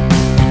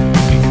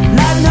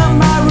 lighten up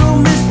my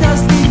room. It's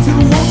dusty too,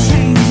 won't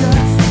change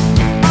us.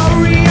 I'll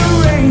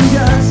rearrange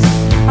us.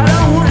 I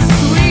don't wanna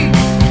sleep,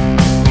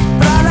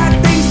 but I like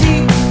things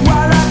neat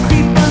while I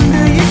creep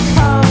under your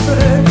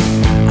covers.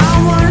 I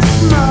wanna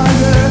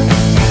smother,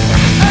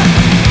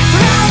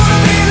 but I wanna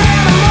be an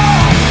animal.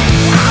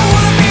 I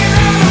wanna be an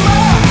animal.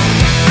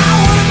 I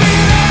wanna be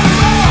an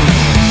animal. I wanna be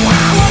an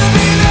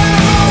animal.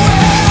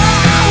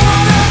 I wanna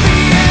be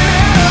an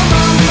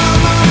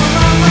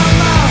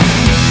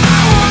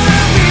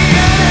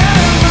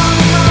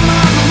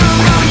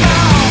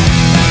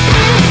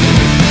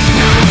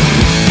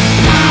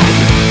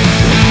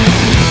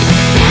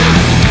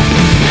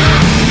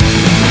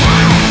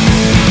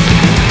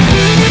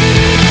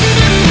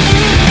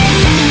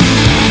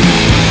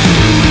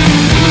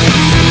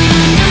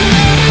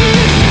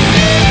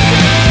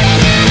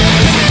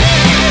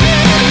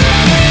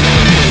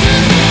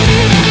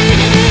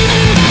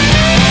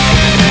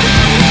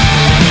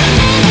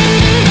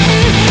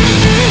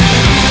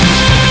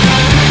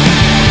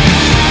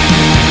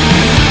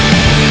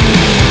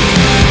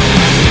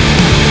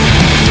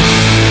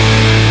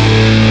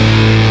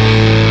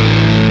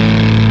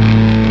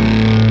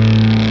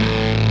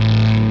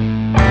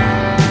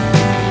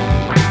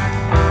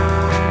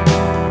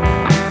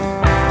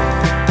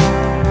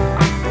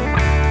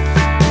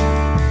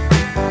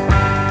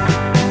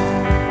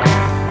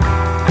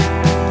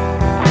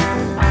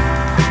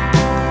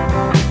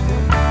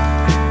animal.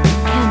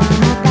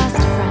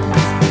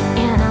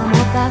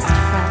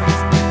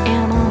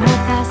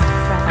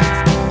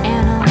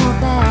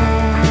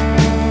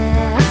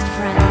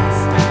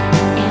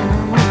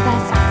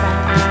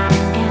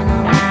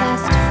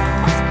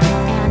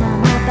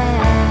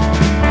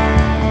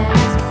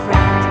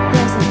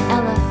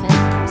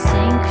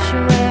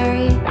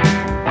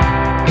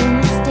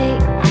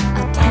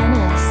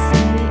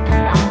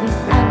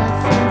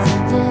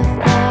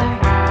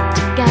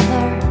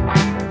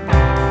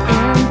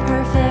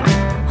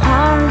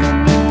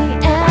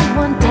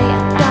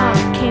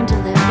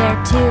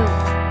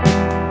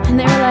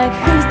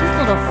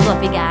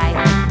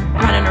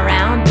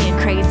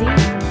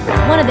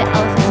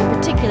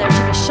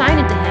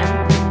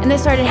 they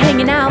started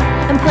hanging out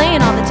and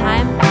playing all the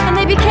time, and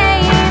they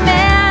became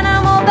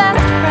animal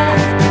best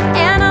friends,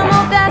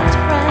 animal best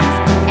friends,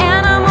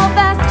 animal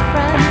best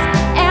friends,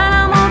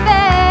 animal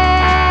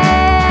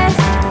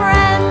best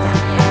friends,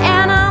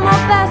 animal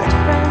best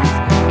friends,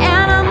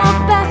 animal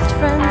best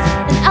friends.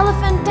 An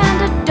elephant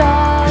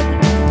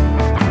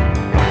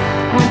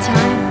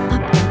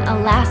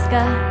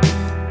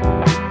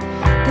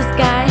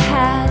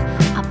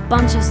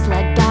bunch of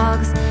sled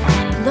dogs,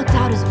 and he looked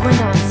out his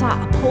window and saw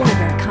a polar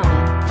bear coming.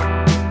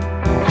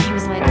 And he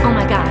was like, oh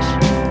my gosh,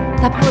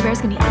 that polar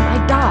bear's gonna eat my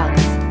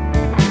dogs.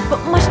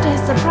 But much to his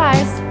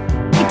surprise,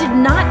 it did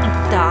not eat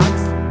the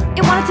dogs.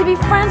 It wanted to be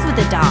friends with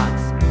the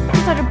dogs.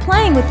 He started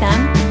playing with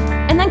them,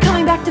 and then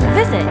coming back to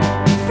visit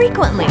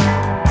frequently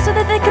so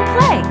that they could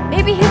play.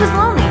 Maybe he was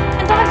lonely,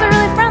 and dogs are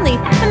really friendly,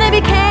 and they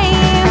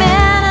became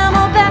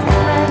animal best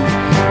friends,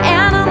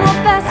 animal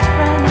best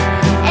friends,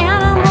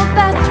 animal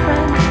best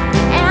friends,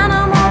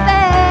 animal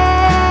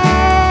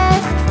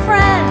best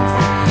friends,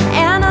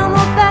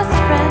 animal best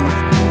friends,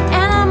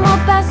 animal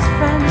best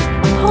friends,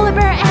 polar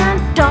bear and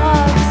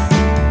dogs.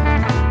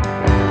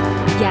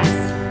 Yes,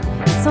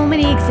 so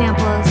many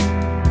examples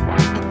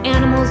of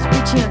animals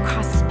reaching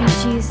across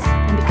species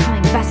and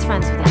becoming best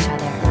friends with each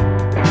other.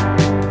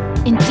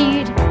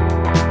 Indeed,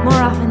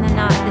 more often than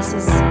not, this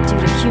is due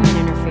to human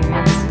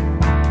interference.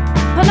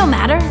 But no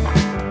matter,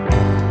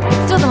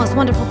 it's still the most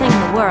wonderful thing in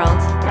the world.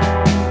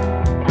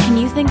 Can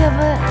you think of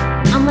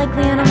an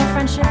unlikely animal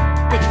friendship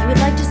that you would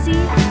like to see?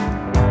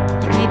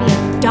 Like maybe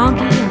a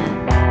donkey and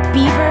a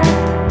beaver?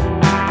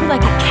 Or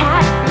like a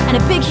cat and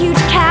a big huge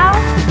cow?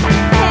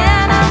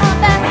 Animal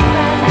best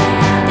friends,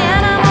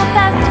 animal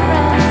best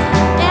friends,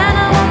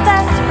 animal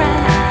best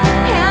friends,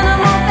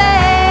 animal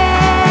best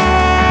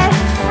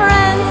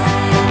friends,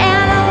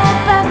 animal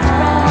best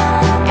friends,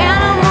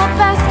 animal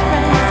best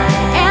friends,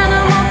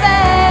 animal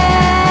best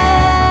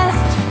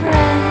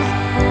friends,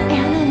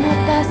 animal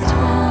best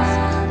friends,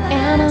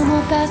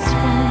 animal best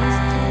friends,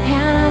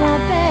 animal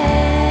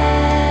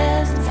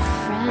best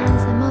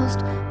friends. The most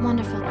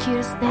wonderful,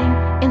 cutest thing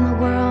in the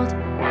world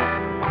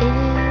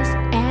is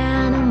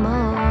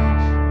animal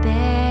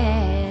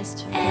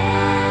best friends.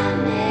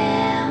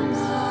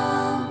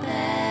 Animal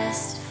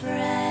best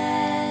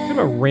friends. Kind of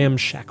a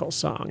ramshackle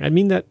song. I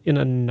mean that in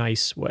a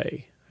nice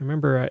way. I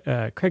remember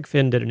Craig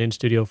Finn did an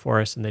in-studio for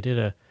us, and they did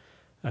a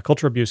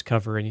culture abuse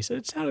cover, and he said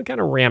it sounded kind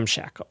of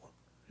ramshackle.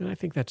 And I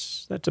think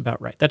that's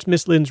about right. That's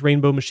Miss Lynn's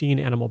Rainbow Machine,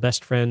 Animal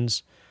Best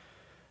Friends.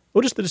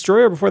 Otis the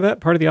Destroyer before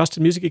that, part of the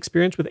Austin Music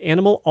Experience with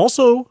Animal.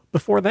 Also,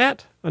 before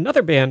that,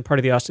 another band, part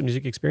of the Austin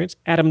Music Experience,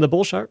 Adam the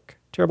Bullshark,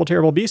 Terrible,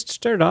 Terrible Beast,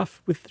 started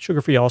off with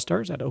Sugar Free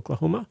Allstars at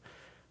Oklahoma,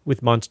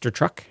 with Monster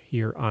Truck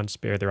here on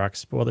Spare the Rock,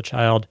 Spoil the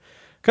Child.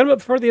 Coming up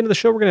before the end of the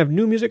show, we're going to have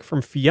new music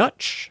from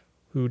Fyutch,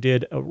 who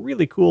did a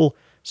really cool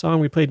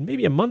song we played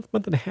maybe a month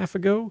and a half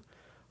ago,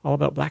 all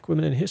about black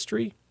women in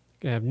history.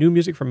 We're going to have new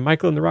music from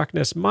Michael and the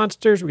Rockness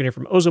Monsters. We're going to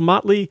hear from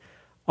Ozomatli.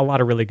 A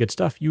lot of really good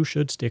stuff. You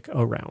should stick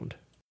around.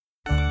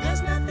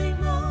 There's nothing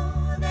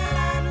more that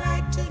I'd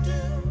like to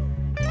do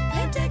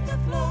than take the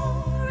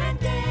floor and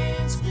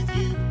dance with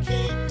you.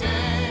 Keep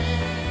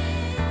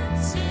dancing.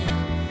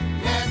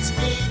 Let's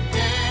keep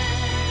dancing.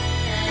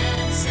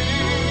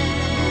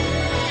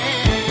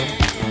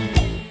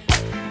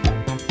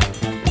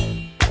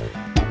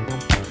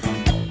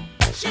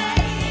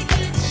 Shake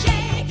it,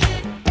 shake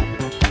it.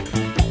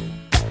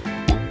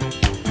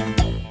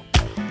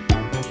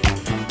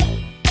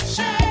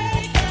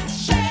 Shake it,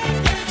 shake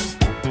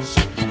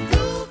it.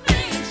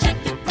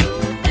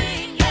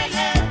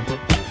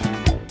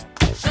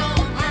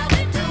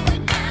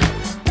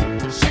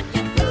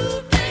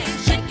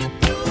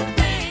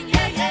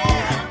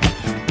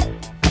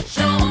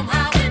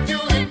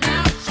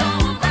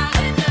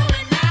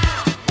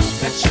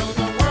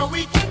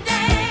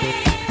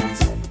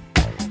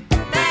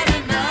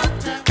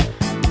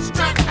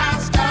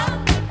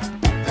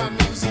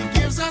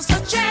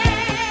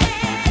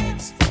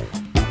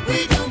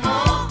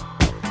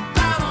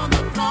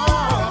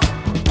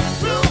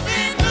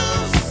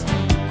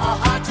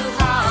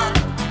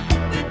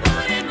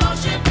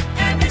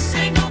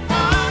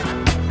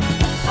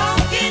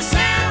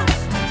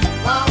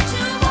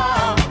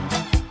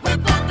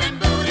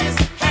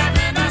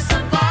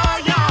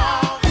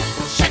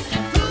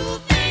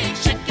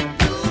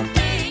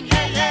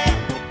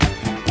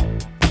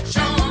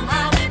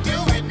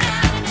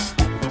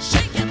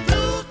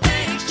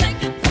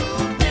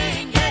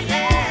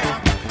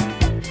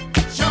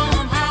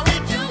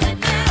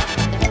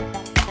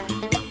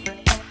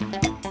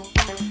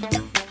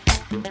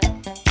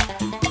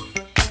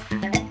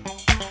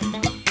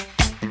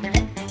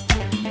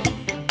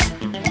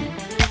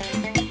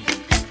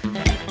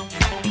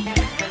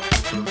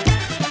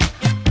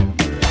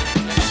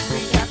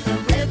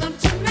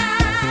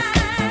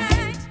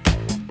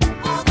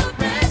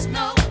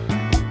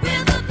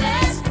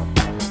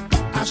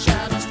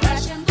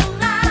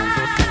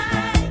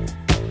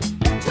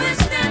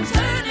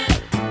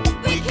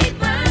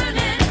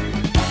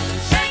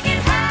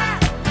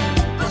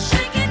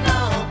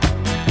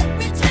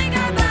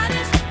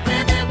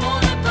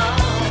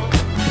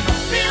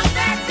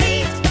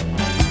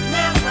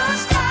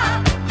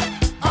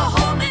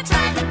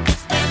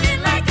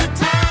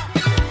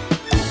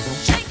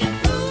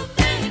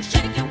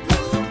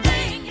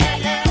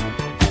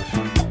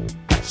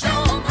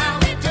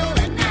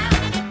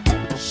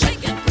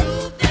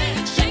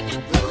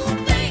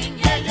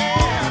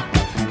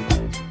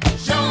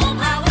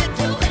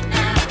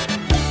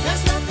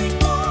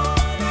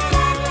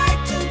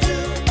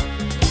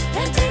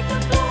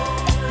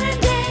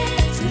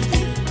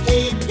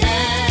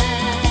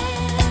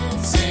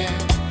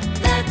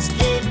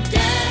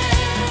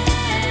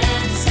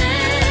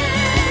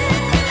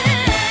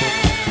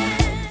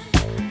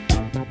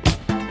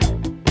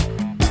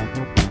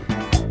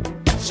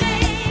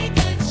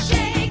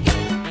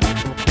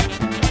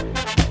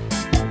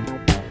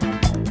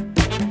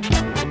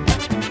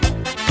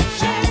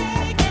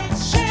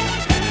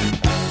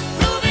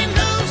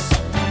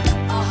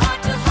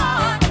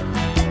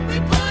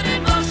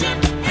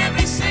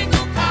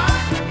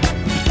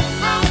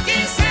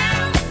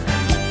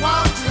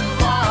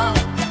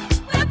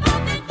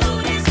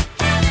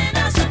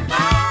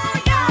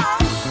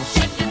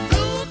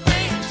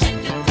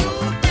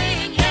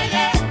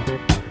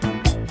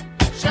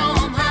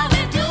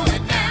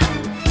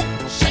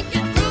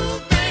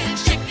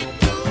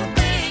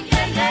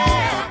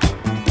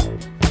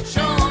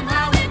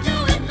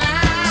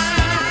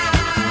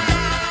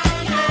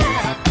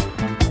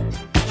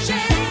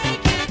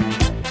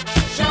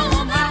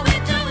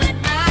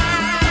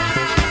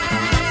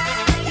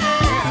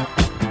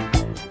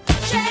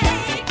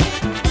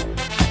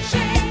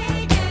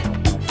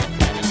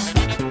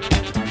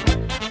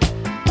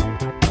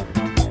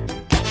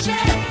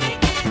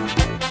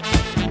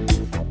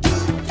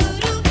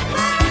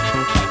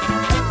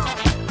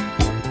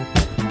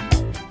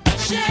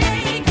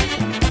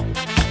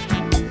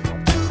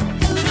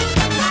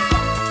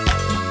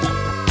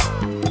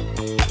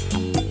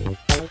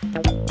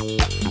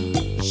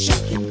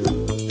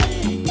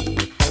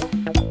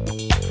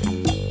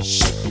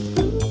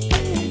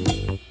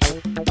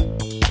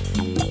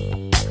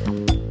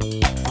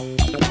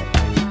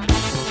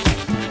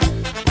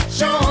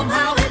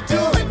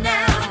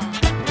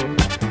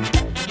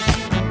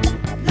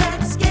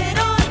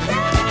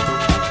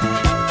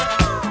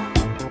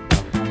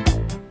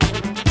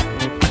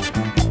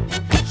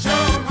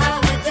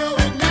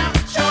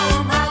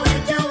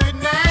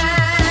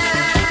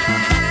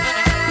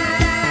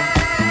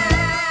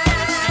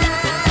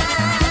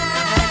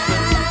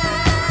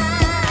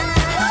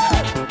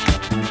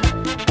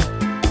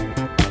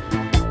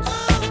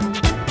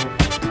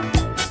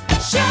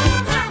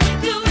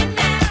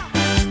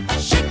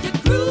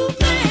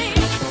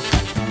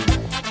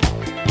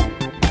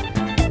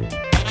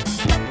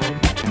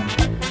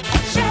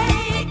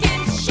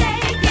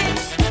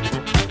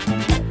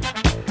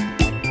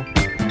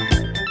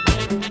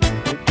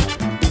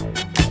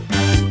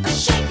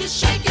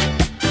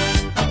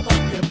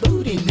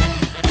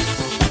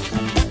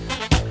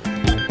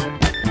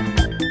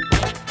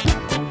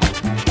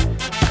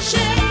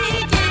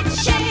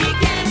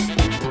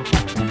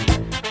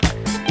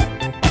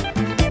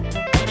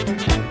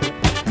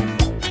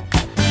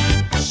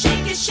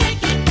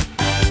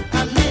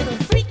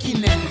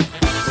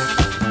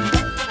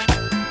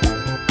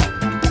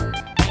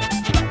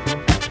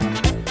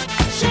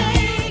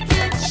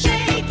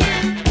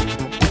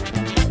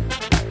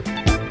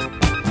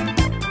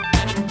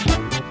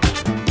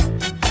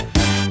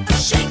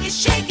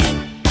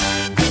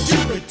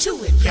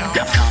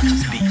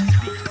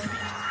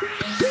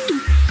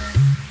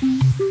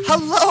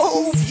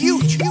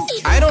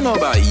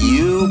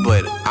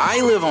 I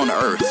live on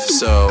Earth,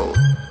 so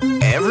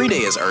every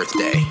day is Earth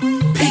Day.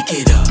 Pick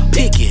it up,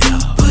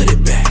 put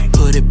it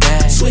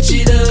back, switch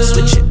it up,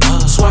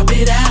 swap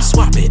it out,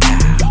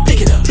 pick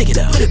it up,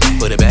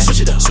 put it back,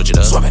 switch it up, swap it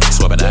out, pick it up, put it back, switch it up,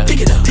 swap it out,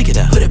 pick it up,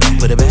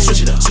 put it back,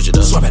 switch it up,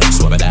 swap it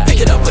out, pick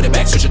it up, put it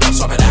back, switch it up,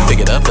 swap it out, pick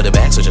it up,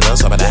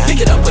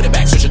 put it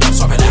back, switch it up,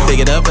 swap it out, pick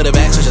it up, put it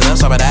back, switch it up,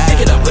 swap it out, pick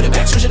it up, put it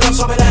back, switch it up,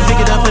 swap it out, pick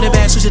it up, put it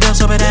back, switch it up,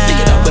 swap it out,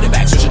 pick it up, put it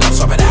back, switch it up,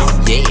 swap it out.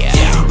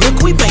 Yeah,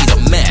 look, we made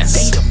a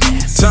mess.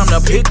 Time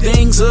to pick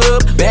things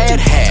up, bad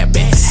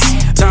habits.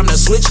 Time to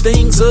switch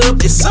things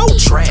up, it's so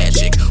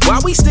tragic. Why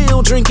we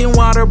still drinking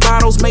water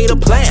bottles made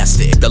of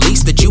plastic? The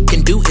least that you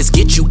can do is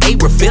get you a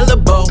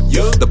refillable.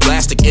 The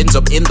plastic ends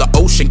up in the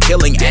ocean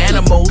killing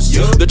animals.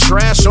 The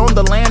trash on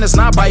the land is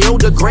not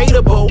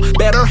biodegradable.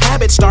 Better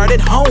habits start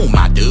at home,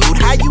 my dude.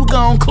 How you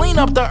gon' clean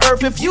up the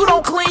earth if you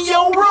don't clean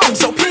your room?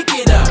 So pick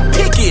it up,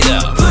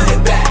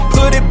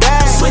 put it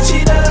back, switch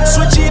it up,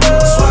 swap it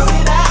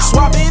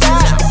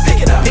out,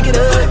 pick it up,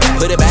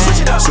 put it back, switch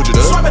it up, swap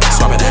it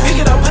out, pick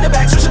it up, put it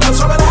back, switch it up,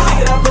 swap it out,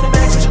 pick it up, put it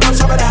back, switch it up,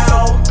 swap it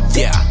out.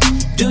 Yeah,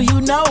 do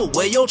you know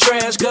where your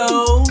trash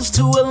goes?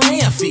 To a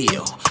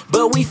landfill,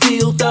 but we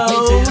feel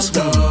those.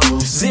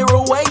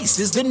 Zero waste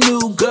is the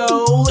new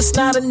goal. It's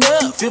not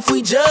enough if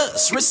we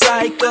just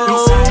recycle.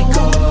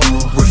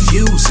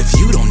 Refuse if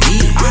you don't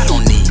need it. I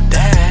don't need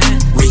that.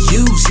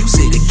 Reuse, use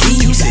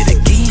it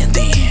again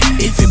then.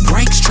 If it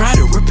breaks, try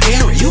to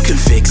repair it. You can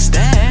fix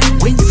that.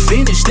 When you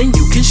finish, then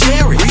you can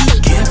share it.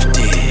 Re-gift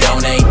it.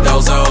 Donate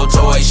those old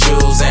toy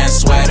shoes and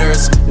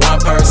sweaters. One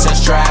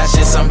person's trash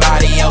is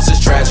somebody else's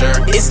treasure.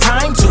 It's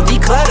time to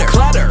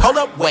declutter. Hold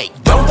up, wait,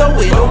 don't throw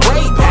it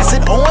away. Pass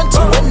it on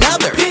to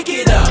another. Pick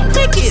it up,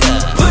 put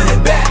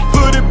it back,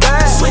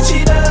 switch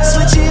it up,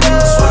 swap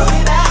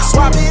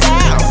it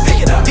out,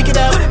 pick it up,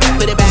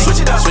 put it back, switch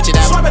it up, swap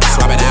it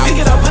out, pick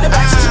it up, put it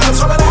back, switch it up,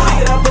 swap it out,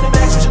 pick it up, put it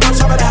back, switch it up,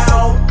 swap it out.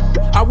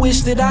 I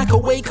wish that I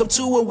could wake up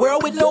to a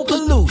world with no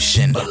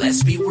pollution, but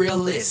let's be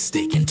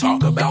realistic and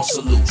talk about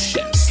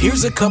solutions.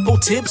 Here's a couple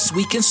tips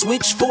we can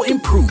switch for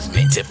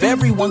improvement. If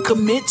everyone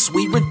commits,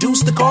 we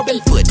reduce the carbon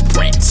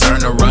footprint.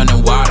 Turn the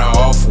running water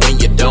off when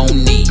you don't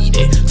need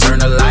it. Turn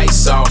the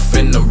lights off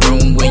in the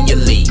room when you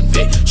leave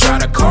it. Try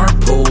to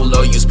carpool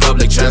or use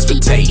public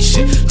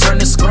transportation. Turn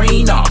the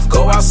screen off,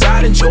 go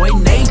outside, enjoy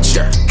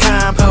nature.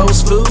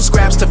 Compost food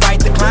scraps to fight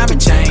the climate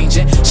change.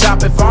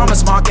 Shop at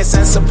farmers markets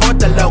and support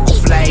the local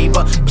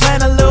flavor.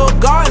 Plant a little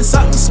garden,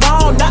 something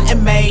small,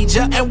 nothing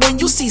major. And when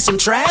you see some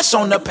trash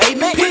on the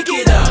pavement, pick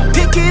it up,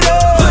 put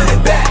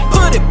it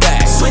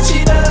back, switch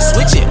it up,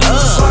 swap it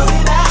out,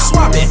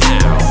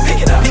 pick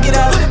it up,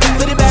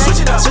 put it back,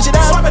 switch it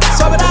up,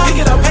 swap it out, pick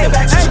it up, put it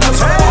back, switch it up,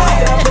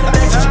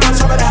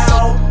 swap it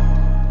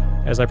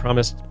out. As I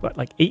promised,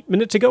 like 8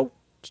 minutes ago,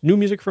 it's new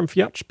music from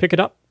Fyutch, Pick It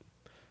Up.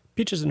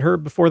 Peaches and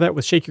Herb before that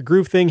with Shake Your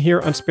Groove Thing here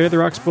on Spare the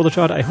Rock, Spoil the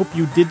Child. I hope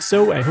you did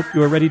so. I hope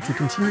you are ready to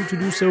continue to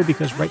do so,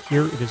 because right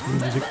here it is new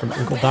music from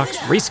Uncle Doc's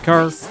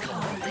Racecar.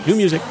 New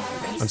music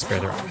on Spare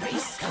the Rock.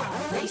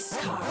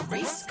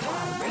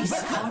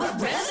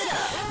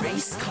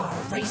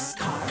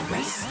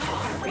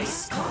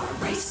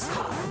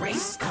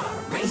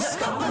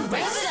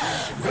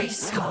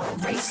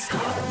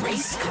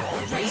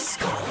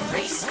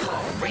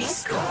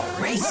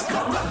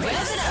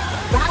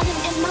 Riding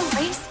in my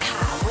race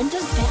car,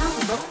 windows down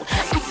low.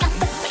 I got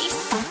the bass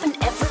bumping,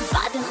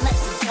 everybody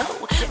let's go.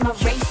 My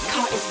race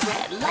car is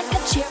red like a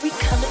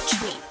cherry-colored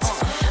treat.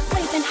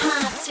 Waving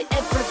high to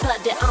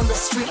everybody on the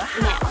street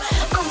now.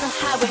 On the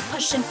highway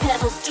pushing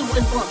pedals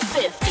doing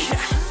 150.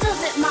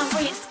 Does it my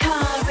race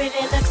car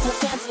really look so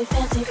fancy,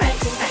 fancy,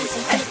 fancy,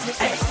 fancy, fancy,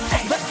 fancy?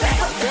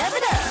 Rev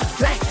it up.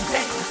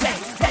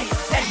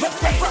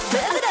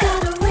 I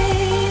got a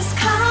race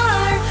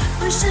car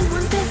pushing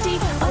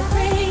 150. A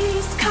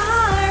race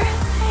car,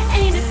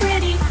 ain't it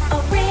pretty? A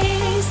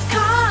race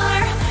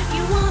car,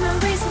 you wanna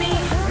race me?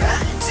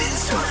 I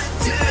just want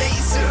to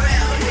race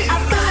around in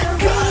my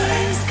car. A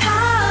race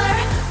car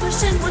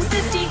pushing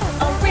 150.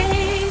 A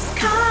race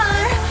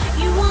car,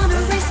 you wanna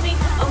race me?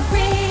 A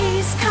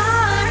race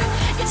car,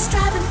 it's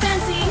driving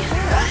fancy.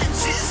 I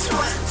just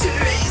want to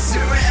race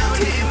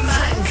around in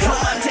my car.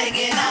 Come on,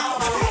 taking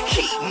off,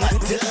 keep my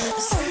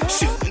dust,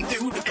 shooting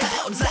through the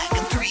clouds like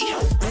a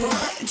 3-hole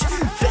punch.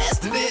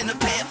 Faster than a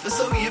panther,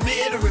 so you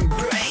better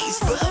embrace.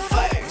 But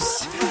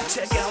first,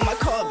 check out my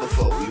car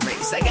before we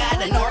race. I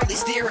got a gnarly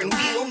steering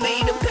wheel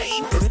made of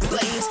paper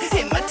planes,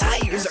 and my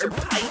tires are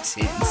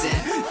pythons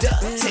and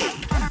duct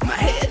tape. My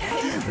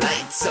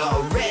headlights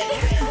are red,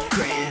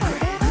 cran.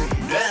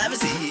 Driver's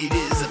seat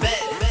is a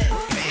bed.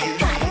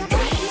 Got a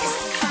race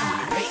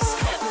car,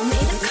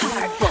 made of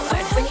cardboard.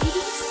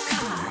 Race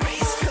car,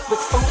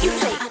 with funky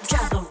plates. I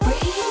drive a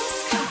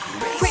race car,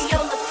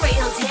 Crayola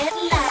crayons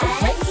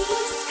headlights.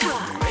 Race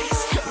car,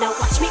 now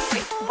watch me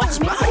break, watch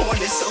me break. My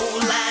horn is so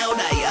loud,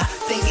 I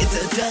think it's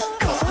a duck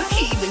call.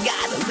 Even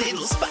got a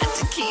little spot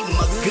to keep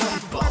my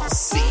gumball.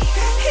 See,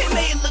 it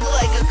may look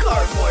like a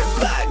cardboard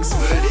box,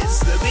 but it's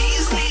the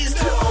Beasley's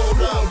told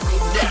Uncle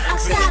Doc.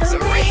 It's a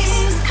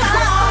race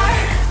car,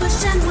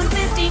 pushing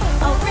 150.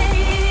 A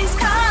race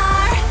car.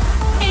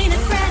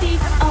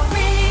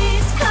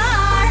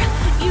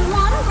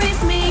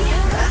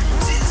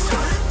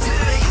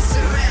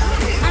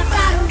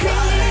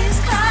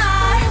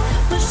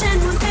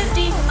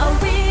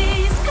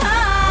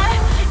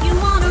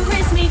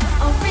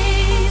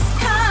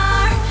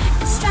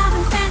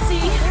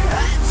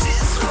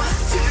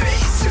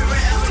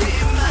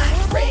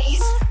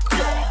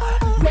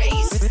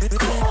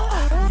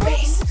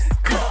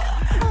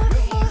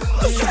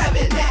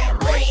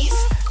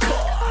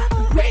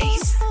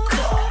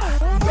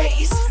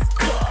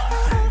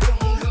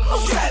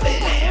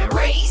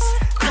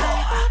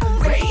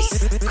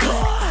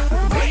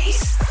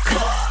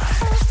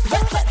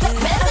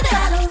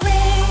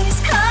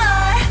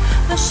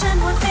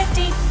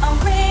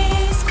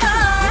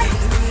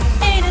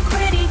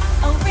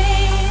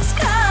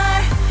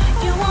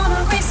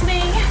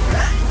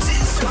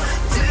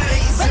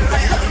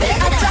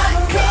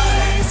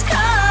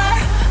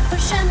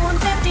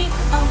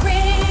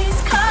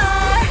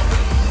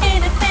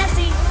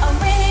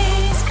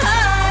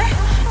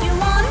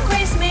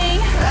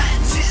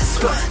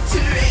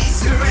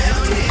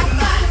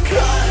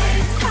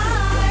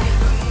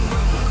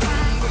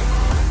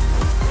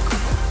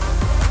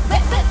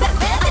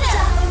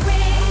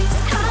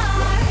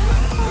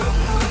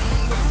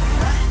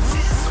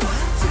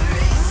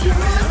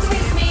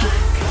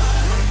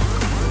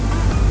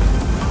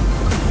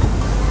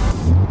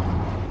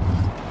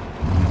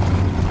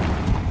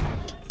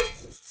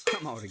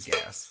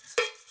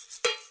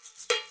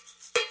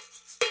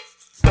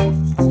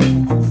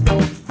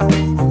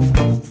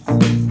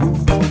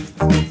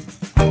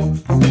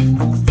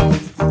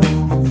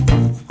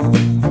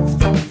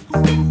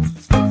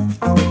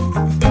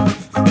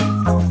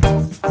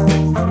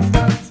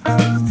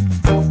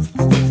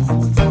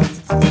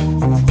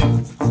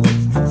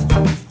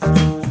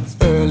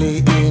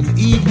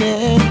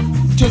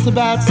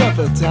 about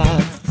supper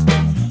time.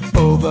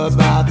 Over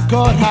by the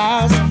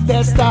courthouse,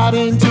 they're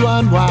starting to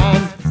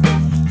unwind.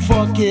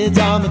 4 kids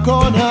on the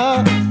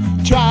corner,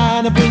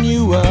 trying to bring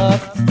you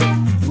up.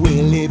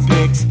 Willie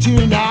picks a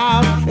tune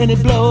out, and he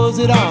blows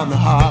it on the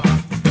harp.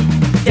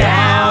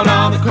 Down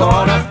on the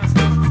corner,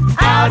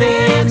 out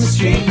in the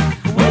street,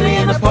 Willie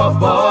and the poor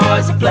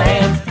boys are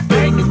playing.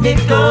 Bring a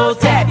nickel,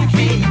 tap your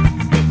feet.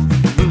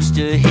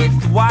 Rooster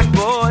hits the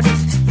washboard,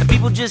 and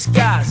people just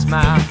gotta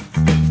smile.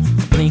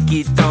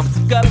 Blinky thumps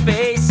the gut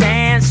bass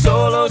and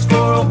solos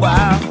for a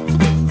while.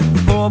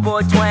 The poor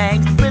boy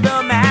twangs the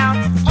rhythm out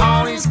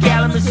on his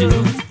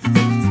Kalamazoo.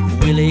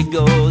 Willie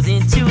goes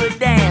into a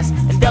dance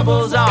and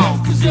doubles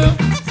on kazoo.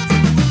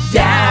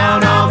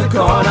 Down on the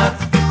corner,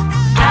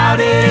 out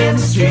in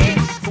the street,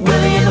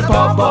 Willie and the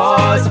poor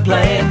boys are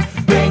playing.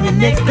 Bring a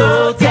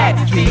nickel, tap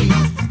your feet.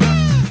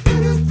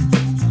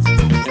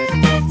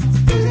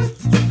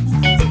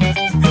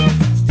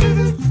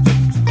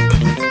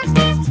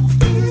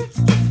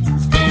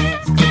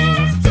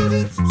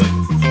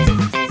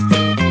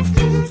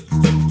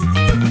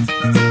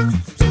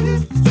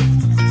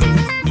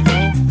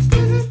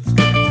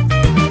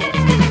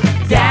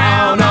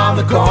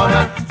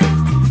 Corner,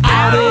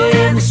 out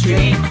in the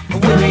street,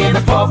 Willie and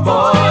the poor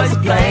boys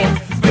are playing.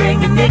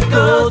 Bring a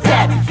nickel,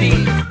 tap your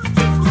feet.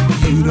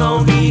 You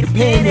don't need a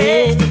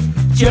penny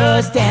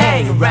just to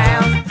hang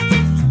around,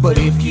 but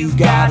if you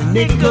got a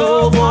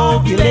nickel,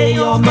 won't you lay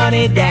your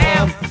money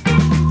down?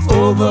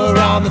 Over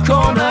on the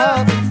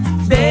corner,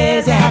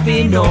 there's a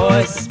happy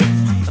noise.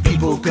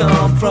 People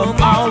come from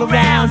all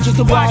around just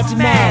to watch the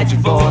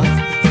magic boy.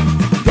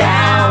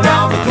 Down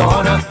on the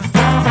corner,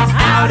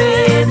 out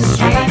in the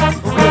street,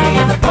 Willie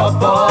and the poor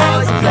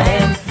boys are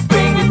playing.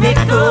 Bring a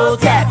nickel,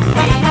 tap your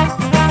feet.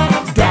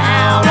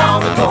 Down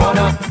on the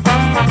corner,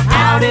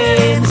 out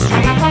in the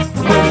street,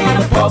 Willie and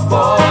the poor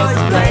boys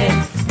are playing.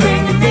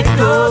 Bring a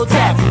nickel,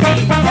 tap your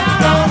feet.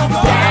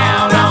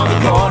 Down on the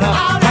corner,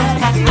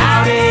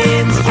 out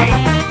in the street,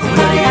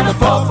 Willie and the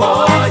poor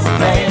boys are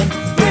playing.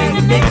 Bring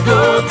a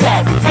nickel,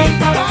 tap your feet.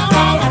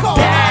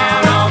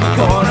 Down on the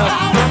corner,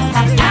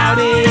 out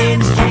in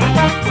the street,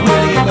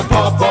 Willie and the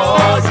poor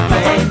boys are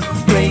playing.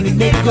 Bring a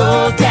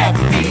nickel, tap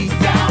your feet.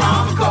 Down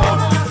on the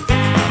corner,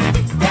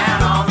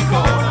 down on the corner, down on the corner, down on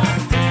the corner,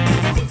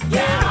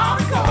 down on the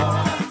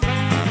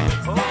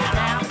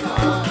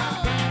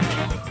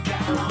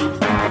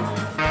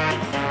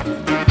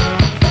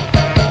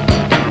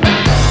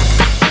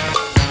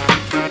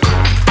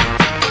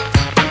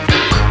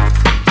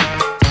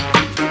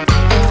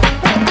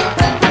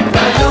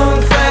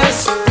Balloon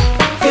Fest,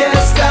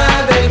 Fiesta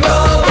de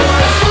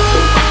Globos.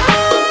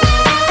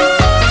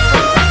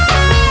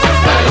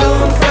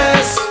 Balloon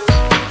Fest,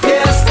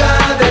 Fiesta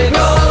de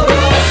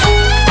Globos.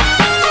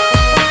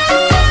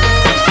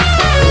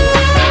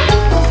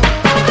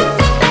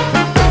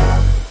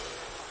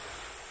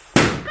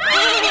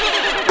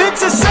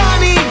 It's a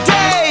sunny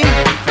day.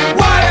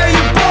 Why are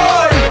you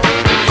bored?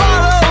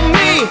 Follow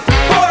me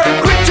for a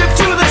quick trip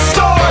to the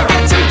store.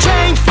 Get some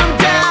change from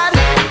Dad,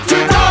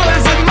 $2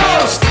 at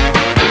most.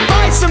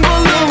 Buy some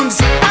balloons,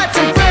 add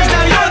some friends,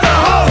 now you're the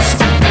host.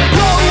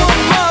 Roll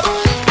them up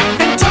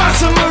and toss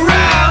them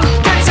around.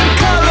 Get some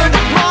colored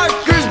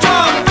markers,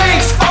 draw a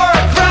face or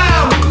a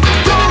crown.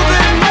 Roll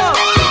them up,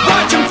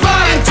 watch them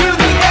fly into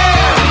the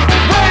air.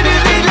 Where do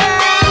they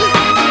land?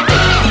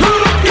 Who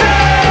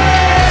cares?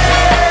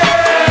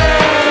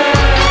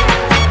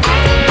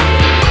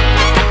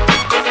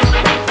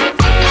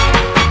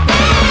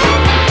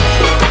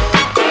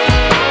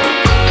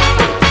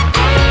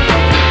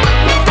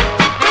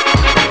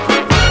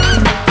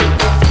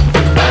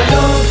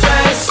 Balloon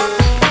Fest,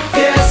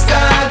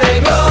 Fiesta de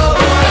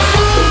Globos.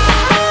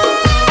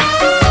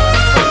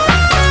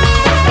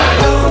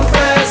 Balloon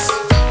Fest,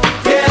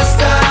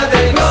 Fiesta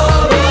de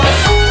Globos.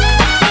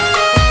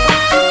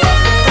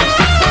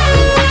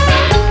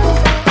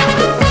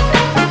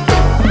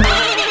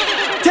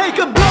 Take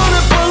a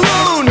blown-up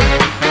balloon,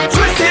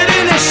 twist it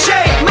in a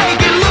shape,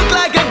 make it look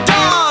like a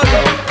dog.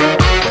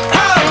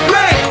 How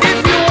great! If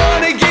you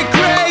wanna get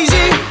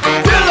crazy,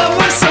 fill up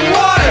with some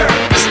water,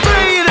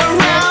 spray it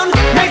around,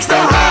 makes the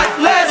hot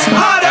less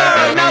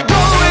hotter. Now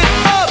blow it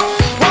up,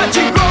 watch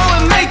it grow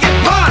and make it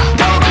pop.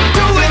 Don't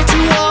do it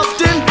too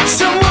often,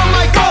 someone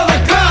might call the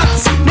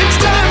cops. Next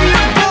time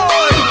you're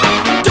bored,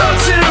 don't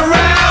sit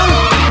around.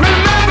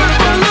 Remember,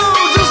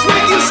 balloons just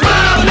make you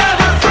smile,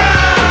 never frown.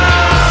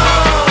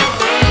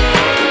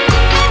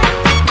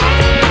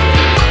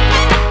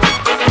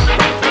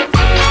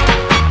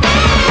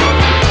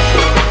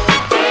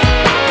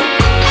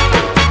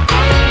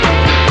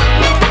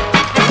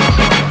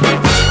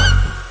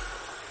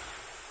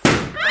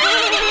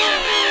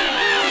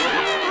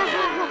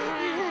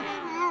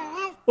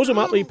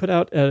 Ozomatli put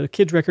out a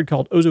kids record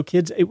called Ozo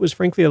Kids. It was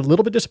frankly a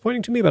little bit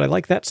disappointing to me, but I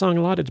like that song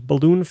a lot. It's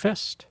Balloon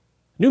Fest.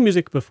 New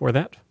music before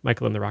that,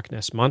 Michael and the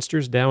Rockness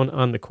Monsters Down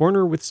on the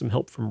Corner with some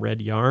help from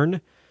Red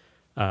Yarn.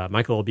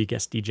 Michael will be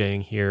guest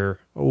DJing here,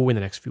 in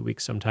the next few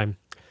weeks sometime.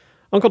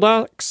 Uncle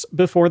Doc's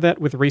before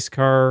that with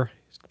Racecar.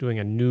 He's doing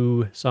a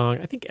new song,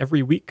 I think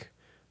every week.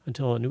 A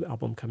until a new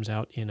album comes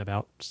out in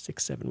about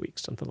 6-7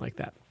 weeks, something like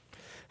that.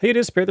 Hey, it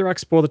is Spare the Rock,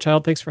 Spoil the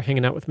Child. Thanks for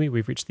hanging out with me.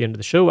 We've reached the end of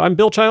the show. I'm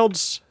Bill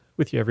Childs,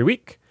 with you every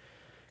week.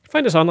 You can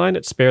find us online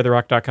at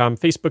sparetherock.com,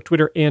 Facebook,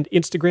 Twitter, and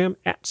Instagram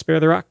at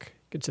sparetherock.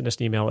 You can send us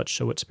an email at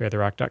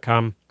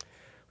show@sparetherock.com.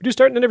 We do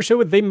start in every show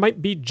with They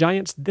Might Be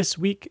Giants. This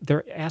week,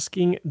 they're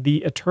asking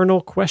the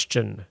eternal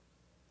question,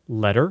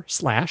 letter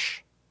 /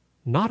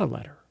 not a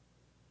letter.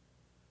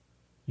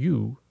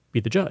 You be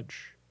the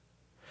judge.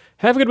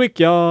 Have a good week,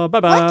 y'all.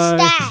 Bye-bye. What's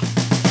that?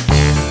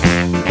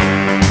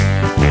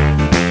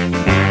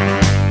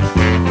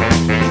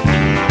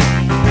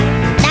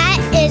 That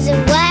is a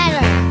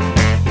letter.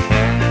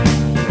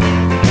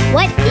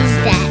 What is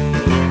that?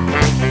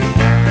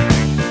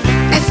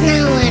 That's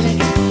not a letter.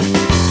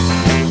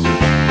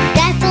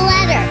 That's a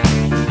letter.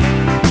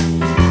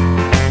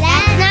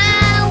 That's not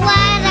a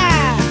letter.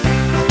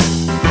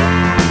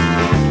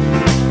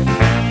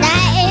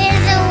 That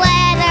is a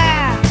letter.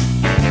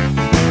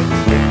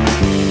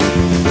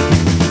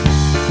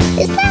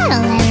 Is that a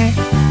letter?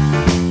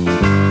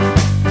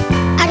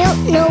 I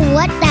don't know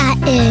what that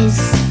is.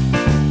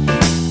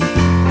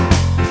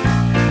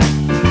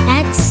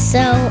 That's so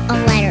a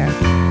letter.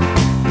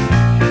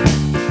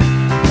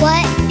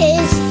 What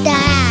is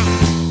that?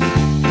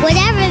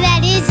 Whatever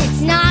that is,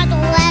 it's not a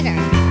letter.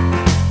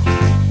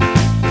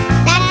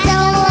 That's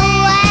a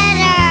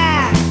letter.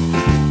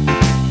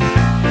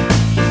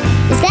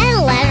 Is that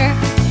a letter?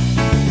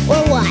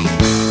 Or what?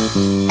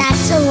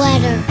 That's a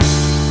letter.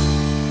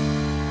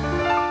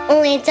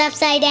 Only it's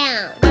upside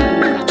down.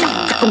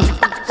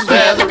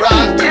 Spare the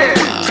rock, yeah.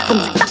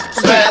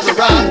 Spare the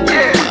rock,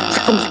 yeah.